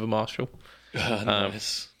end of a Marshall.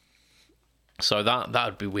 Nice. So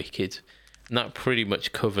that'd be wicked, and that pretty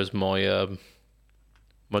much covers my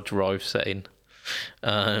my drive setting.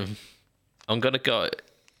 I'm gonna go.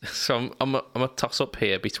 So I'm a toss up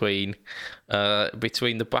here between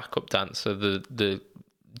the backup dancer, the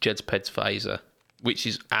Jed's Peds phaser, which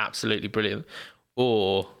is absolutely brilliant,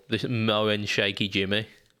 or the Moen Shaky Jimmy,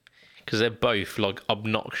 because they're both like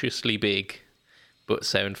obnoxiously big, but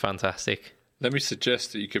sound fantastic. Let me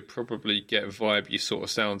suggest that you could probably get a vibe sort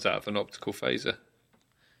of sounds out of an optical phaser.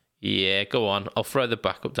 Yeah, go on. I'll throw the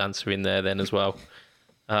backup dancer in there then as well.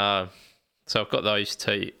 So I've got those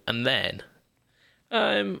two, and then what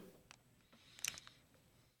am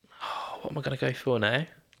I going to go for now?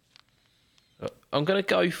 I'm going to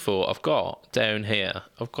go for, I've got down here,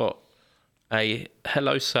 I've got a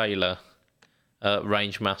Hello Sailor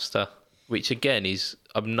Rangemaster, which again is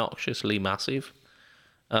obnoxiously massive.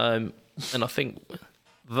 And I think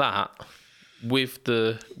that with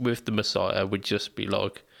the Messiah would just be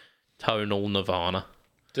like tonal nirvana.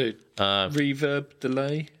 Dude, reverb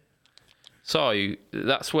delay. So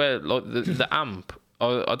that's where like the amp,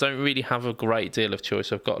 I don't really have a great deal of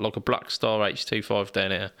choice. I've got like a Black Star H25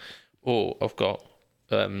 down here, or I've got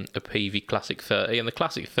a PV Classic 30, and the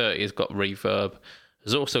Classic 30 has got reverb.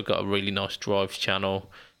 Has also got a really nice drives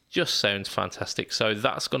channel. Just sounds fantastic. So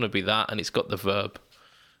that's going to be that, and it's got the verb.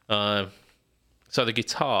 So the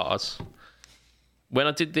guitars, when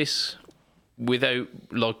I did this without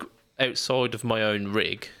like outside of my own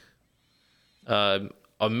rig, I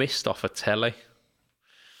missed off a telly.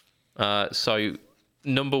 So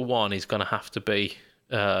number one is going to have to be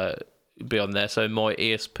on there. So my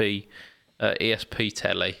ESP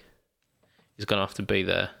telly is going to have to be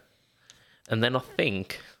there. And then I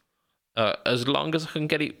think as long as I can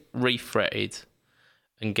get it refretted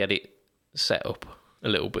and get it set up a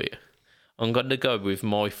little bit, I'm going to go with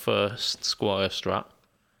my first Squier Strat.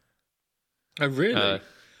 Oh, really?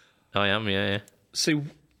 I am, yeah. See,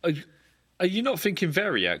 are you not thinking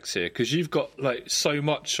Variax here? Because you've got like so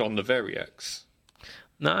much on the Variax.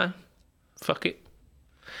 No, fuck it.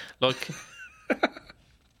 Like,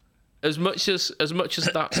 as much as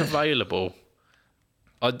that's available,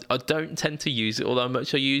 I don't tend to use it all that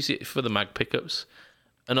much. I use it for the mag pickups.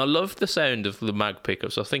 And I love the sound of the mag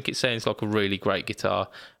pickups. I think it sounds like a really great guitar,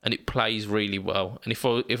 and it plays really well. And if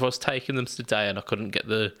I was taking them today and I couldn't get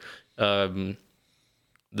the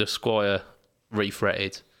Squier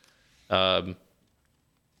refretted,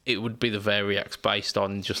 it would be the Variax based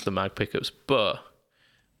on just the mag pickups. But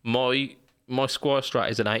my Squier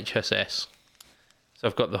Strat is an HSS, so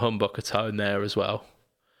I've got the humbucker tone there as well.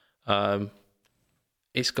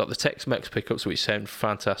 It's got the Tex-Mex pickups, which sound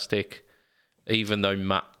fantastic, even though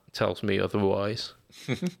Matt tells me otherwise.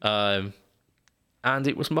 And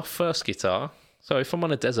it was my first guitar, so if I'm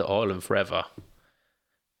on a desert island forever,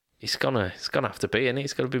 it's gonna have to be, and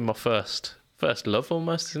it's gonna be my first love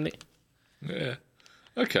almost, isn't it? Yeah.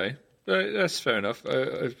 Okay, that's fair enough.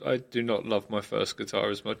 I do not love my first guitar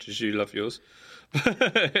as much as you love yours.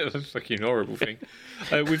 It's a fucking horrible thing.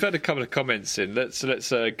 We've had a couple of comments in. Let's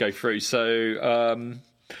go through. So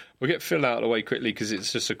we'll get Phil out of the way quickly because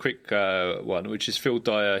it's just a quick one, which is Phil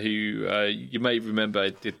Dyer, who you may remember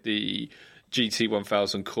did the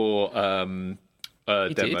GT1000 Core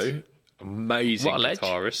demo. Did. Amazing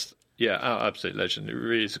guitarist. Yeah, absolute legend. He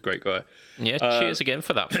really is a great guy. Yeah, cheers again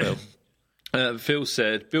for that, Phil. Phil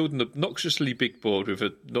said, build an obnoxiously big board with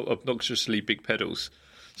obnoxiously big pedals.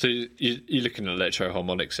 So you're looking at electro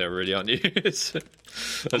harmonics there, really, aren't you? That's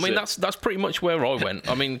pretty much where I went.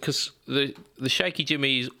 I mean, because the Shaky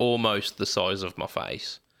Jimmy is almost the size of my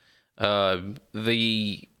face.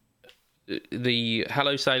 The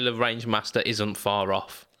Hello Sailor Rangemaster isn't far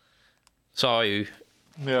off. So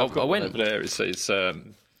yeah, I've got one over there. It's that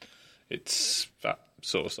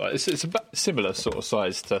sort of size. It's a similar sort of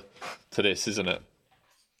size to this, isn't it?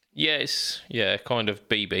 Yeah, it's kind of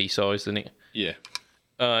BB size, isn't it? Yeah.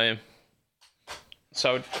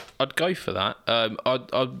 So I'd go for that.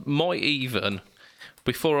 I might even,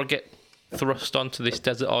 before I get thrust onto this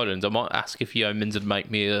desert island, I might ask if Yeomans would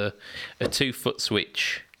make me a 2-foot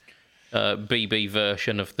switch BB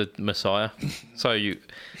version of the Messiah. So I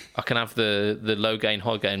can have the low gain,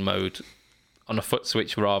 high gain mode on a foot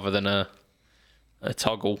switch rather than a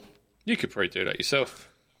toggle. You could probably do that yourself.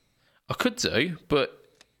 I could do,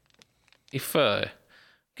 but if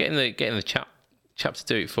getting the chap to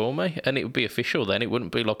do it for me, and it would be official then. It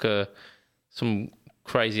wouldn't be like some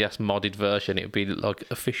crazy ass modded version. It would be like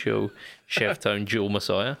official Chef Tone Dual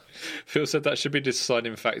Messiah. Phil said that should be the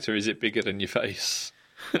deciding factor. Is it bigger than your face?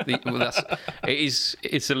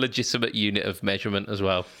 It's a legitimate unit of measurement as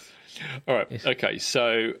well. All right. Okay.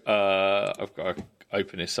 So I've got to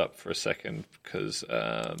open this up for a second because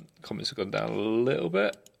comments have gone down a little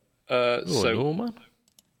bit. Norman.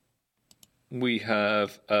 We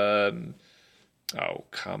have. Oh,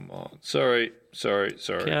 come on! Sorry.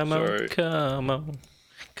 Come on.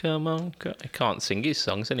 I can't sing his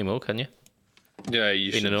songs anymore, can you? Yeah,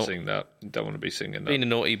 you shouldn't sing that. You don't want to be singing that. Being a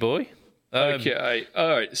naughty boy. Okay, all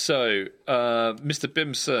right. So, Mr.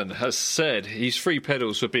 Bimson has said his 3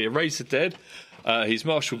 pedals would be Eraser Dead, his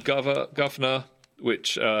Marshall Governor,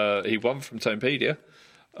 which he won from Tonepedia.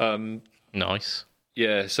 Nice.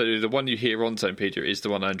 Yeah, so the one you hear on Tonepedia is the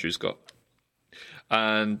one Andrew's got.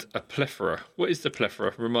 And a Plethora. What is the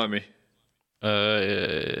Plethora? Remind me.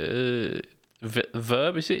 Verb,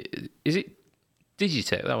 is it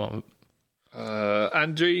Digitech, that one?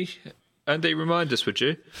 Andy, remind us, would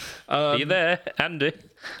you? Are you there, Andy?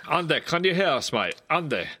 Andy, can you hear us, mate?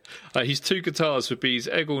 Andy. His 2 guitars would be his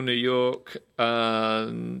Eggle New York,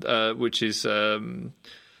 and which is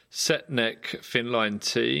set neck Finline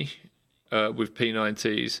T with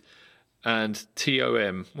P90s, and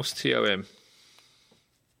TOM. What's TOM?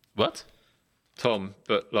 What? Tom,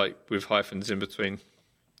 but like with hyphens in between.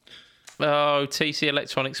 Oh, TC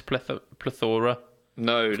Electronics Plethora.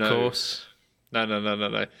 No. Of course.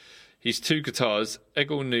 No. He's 2 guitars,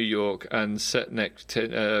 Eggle New York and set neck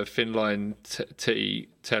Finline T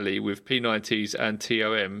Telly with P90s and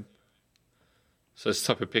TOM. So it's a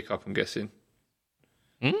type of pickup, I'm guessing.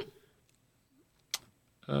 I'm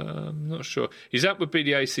not sure. His amp would be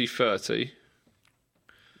the AC30.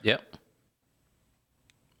 Yep.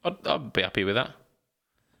 I'd be happy with that.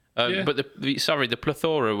 Yeah. But the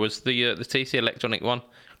Plethora was the TC Electronic one,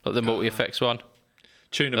 like the multi effects one.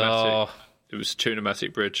 Tunematic. It was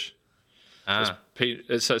Tunematic bridge. So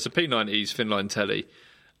it's a P90s Finline Telly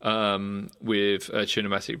with a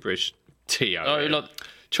Tunematic bridge. TO.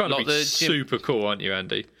 Trying to be super cool, aren't you,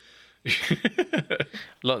 Andy?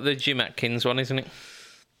 Like the Jim Atkins one, isn't it?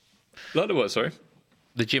 Like the what, sorry?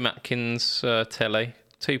 The Jim Atkins Telly,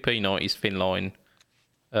 2 P90s Finline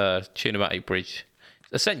Tunematic bridge.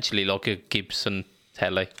 Essentially like a Gibson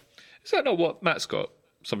Telly. Is that not what Matt's got?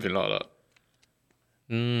 Something like that?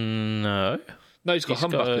 No. No, he's got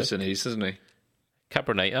humbuckers in his, hasn't he?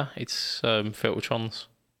 Cabernator. It's Filtertrons.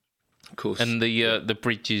 Of course. And the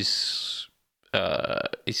bridge is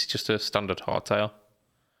it's just a standard hardtail.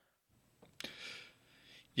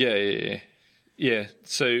 Yeah.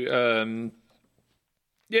 So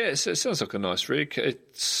it sounds like a nice rig.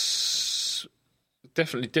 It's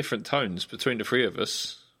definitely different tones between the 3 of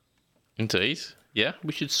us. Indeed. Yeah,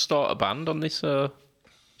 we should start a band on this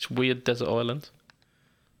weird desert island.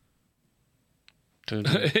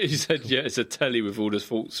 He said, yeah, it's a telly with all the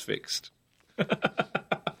faults fixed.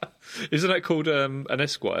 Isn't that called an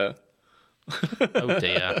Esquire? Oh,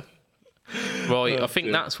 dear. Right, I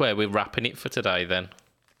think that's where we're wrapping it for today, then.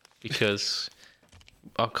 Because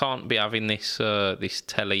I can't be having this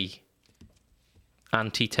telly,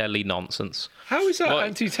 anti-telly nonsense. How is that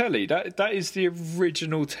anti-telly? That is the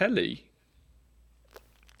original telly.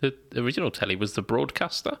 The original telly was the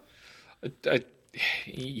broadcaster?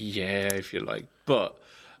 Yeah, if you like. But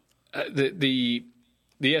the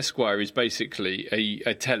Esquire is basically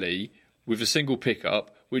a telly with a single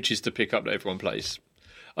pickup, which is the pickup that everyone plays.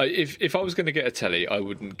 If I was going to get a telly, I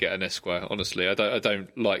wouldn't get an Esquire. Honestly, I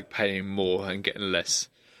don't like paying more and getting less.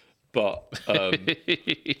 But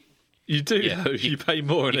you do. Yeah, you pay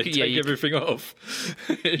more and they take everything off.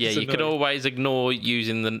 You can always ignore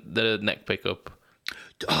using the neck pickup.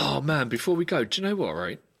 Oh man! Before we go, do you know what?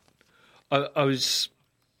 Right,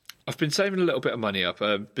 I've been saving a little bit of money up.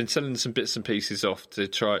 I've been selling some bits and pieces off to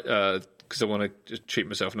try because I want to treat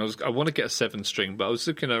myself, and I want to get a 7-string, but I was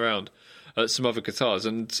looking around at some other guitars,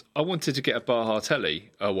 and I wanted to get a Baja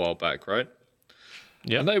Telly a while back, right?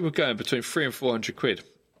 Yeah, and they were going between £300 and £400.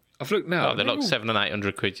 I've looked now. Oh, they're like £700 and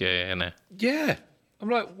 £800. Yeah. Yeah, I'm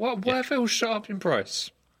like, why have they all shot up in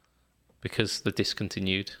price? Because they're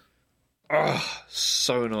discontinued. Oh,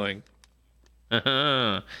 so annoying.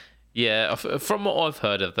 Yeah, from what I've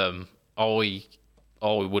heard of them, I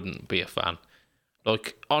wouldn't be a fan.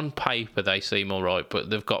 Like, on paper, they seem all right, but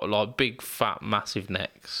they've got, like, big, fat, massive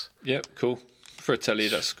necks. Yep, cool. For a telly,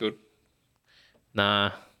 that's good.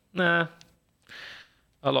 Nah.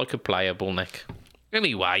 I like a playable neck.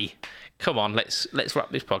 Anyway, come on, let's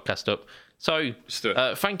wrap this podcast up. So,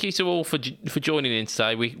 thank you to all for joining in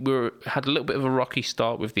today. We had a little bit of a rocky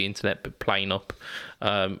start with the internet playing up,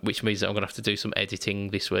 which means that I'm going to have to do some editing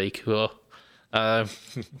this week. But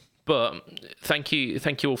thank you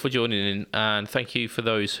all for joining in, and thank you for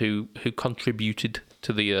those who contributed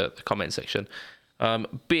to the comment section.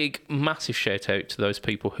 Big, massive shout out to those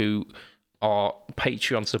people who are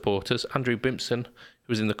Patreon supporters. Andrew Bimpson,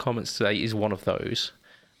 who was in the comments today, is one of those.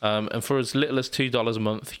 And for as little as $2 a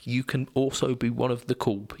month, you can also be one of the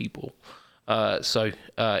cool people. So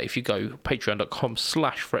if you go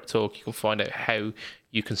patreon.com/FretTalk, you can find out how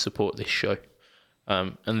you can support this show.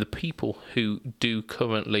 And the people who do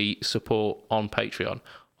currently support on Patreon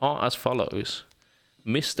are as follows: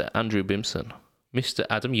 Mr. Andrew Bimpson, Mr.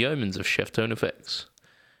 Adam Yeomans of Chef Tone Effects,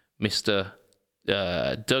 Mr.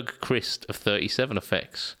 Doug Christ of 37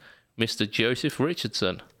 Effects, Mr. Joseph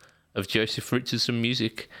Richardson of Joseph Richardson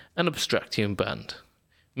Music and Abstraction Band,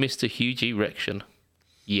 Mr. Hugh G. Rection,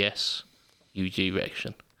 yes, Hugh G.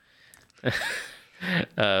 Rection,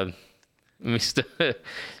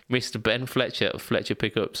 Mr. Ben Fletcher of Fletcher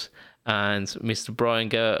Pickups, and Mr. Brian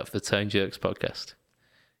Gower of the Tone Jerks podcast.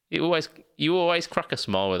 You always crack a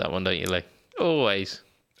smile with that one, don't you, Lee? Always.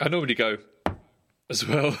 I normally go as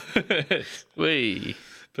well.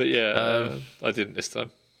 But yeah, I didn't this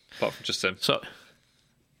time, apart from just then.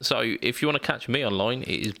 So if you want to catch me online,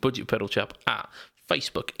 it is Budget Pedal Chap at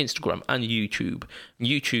Facebook, Instagram, and YouTube.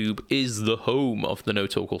 YouTube is the home of the No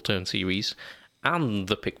Talk All Turn series and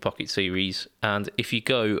the Pickpocket series. And if you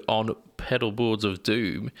go on Pedalboards of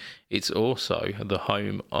Doom, it's also the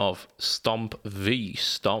home of Stomp v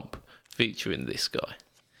Stomp, featuring this guy.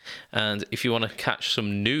 And if you want to catch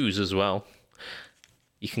some news as well,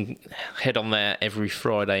 you can head on there every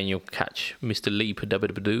Friday and you'll catch Mr. Lee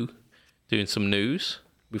Padabadabadoo doing some news.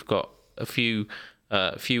 We've got a few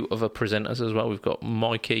other presenters as well. We've got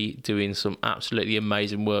Mikey doing some absolutely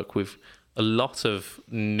amazing work with a lot of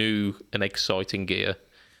new and exciting gear.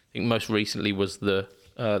 I think most recently was the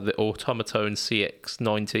Automaton CX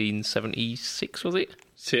 1976, was it?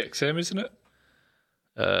 CXM, isn't it?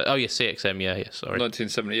 CXM, yeah, sorry.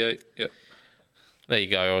 1978, yeah. There you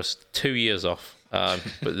go. I was 2 years off. But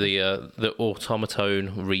the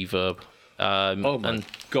Automaton Reverb. Oh my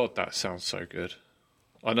God, that sounds so good.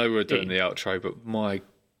 I know we're doing the outro, but my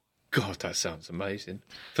God, that sounds amazing.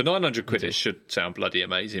 For 900 quid, it should sound bloody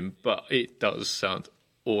amazing, but it does sound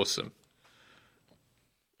awesome.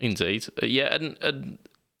 Indeed. Yeah, and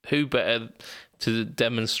who better to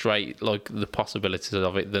demonstrate like the possibilities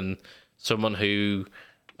of it than someone who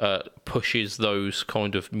pushes those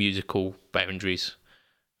kind of musical boundaries,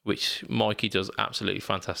 which Mikey does absolutely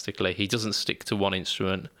fantastically. He doesn't stick to one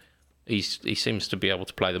instrument. He seems to be able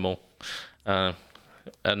to play them all.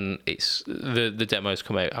 And it's the demos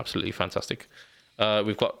come out absolutely fantastic.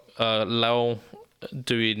 We've got Lowell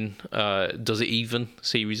doing Does It Even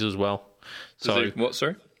series as well. What,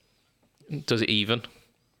 sorry? Does It Even?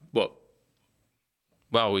 What?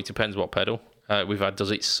 Well, it depends what pedal. We've had Does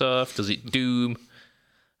It Surf, Does It Doom.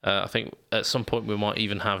 I think at some point we might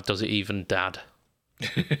even have Does It Even Dad.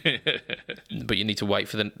 But you need to wait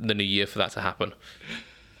for the new year for that to happen.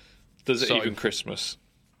 Does it even Christmas?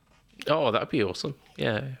 Oh, that'd be awesome.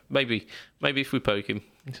 Yeah, maybe if we poke him,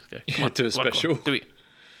 just go, come on, do a special. Do it.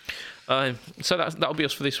 So that'll be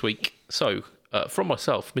us for this week. So from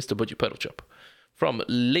myself, Mr. Budget Pedal Chop, from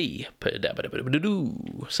Lee,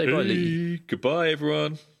 say bye, Lee. Goodbye,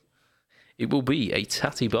 everyone. It will be a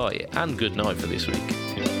tatty bye and good night for this week.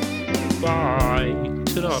 Bye.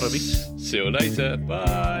 Ta-da, See you later.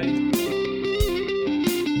 Bye.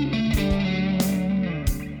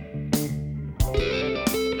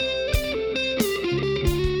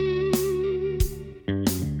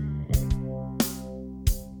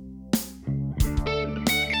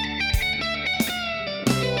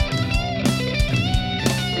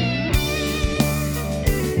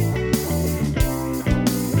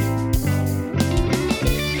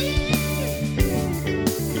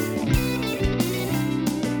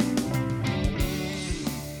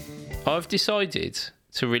 I've decided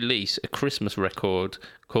to release a Christmas record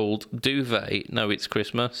called Do They Know It's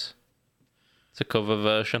Christmas? It's a cover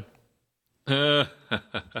version.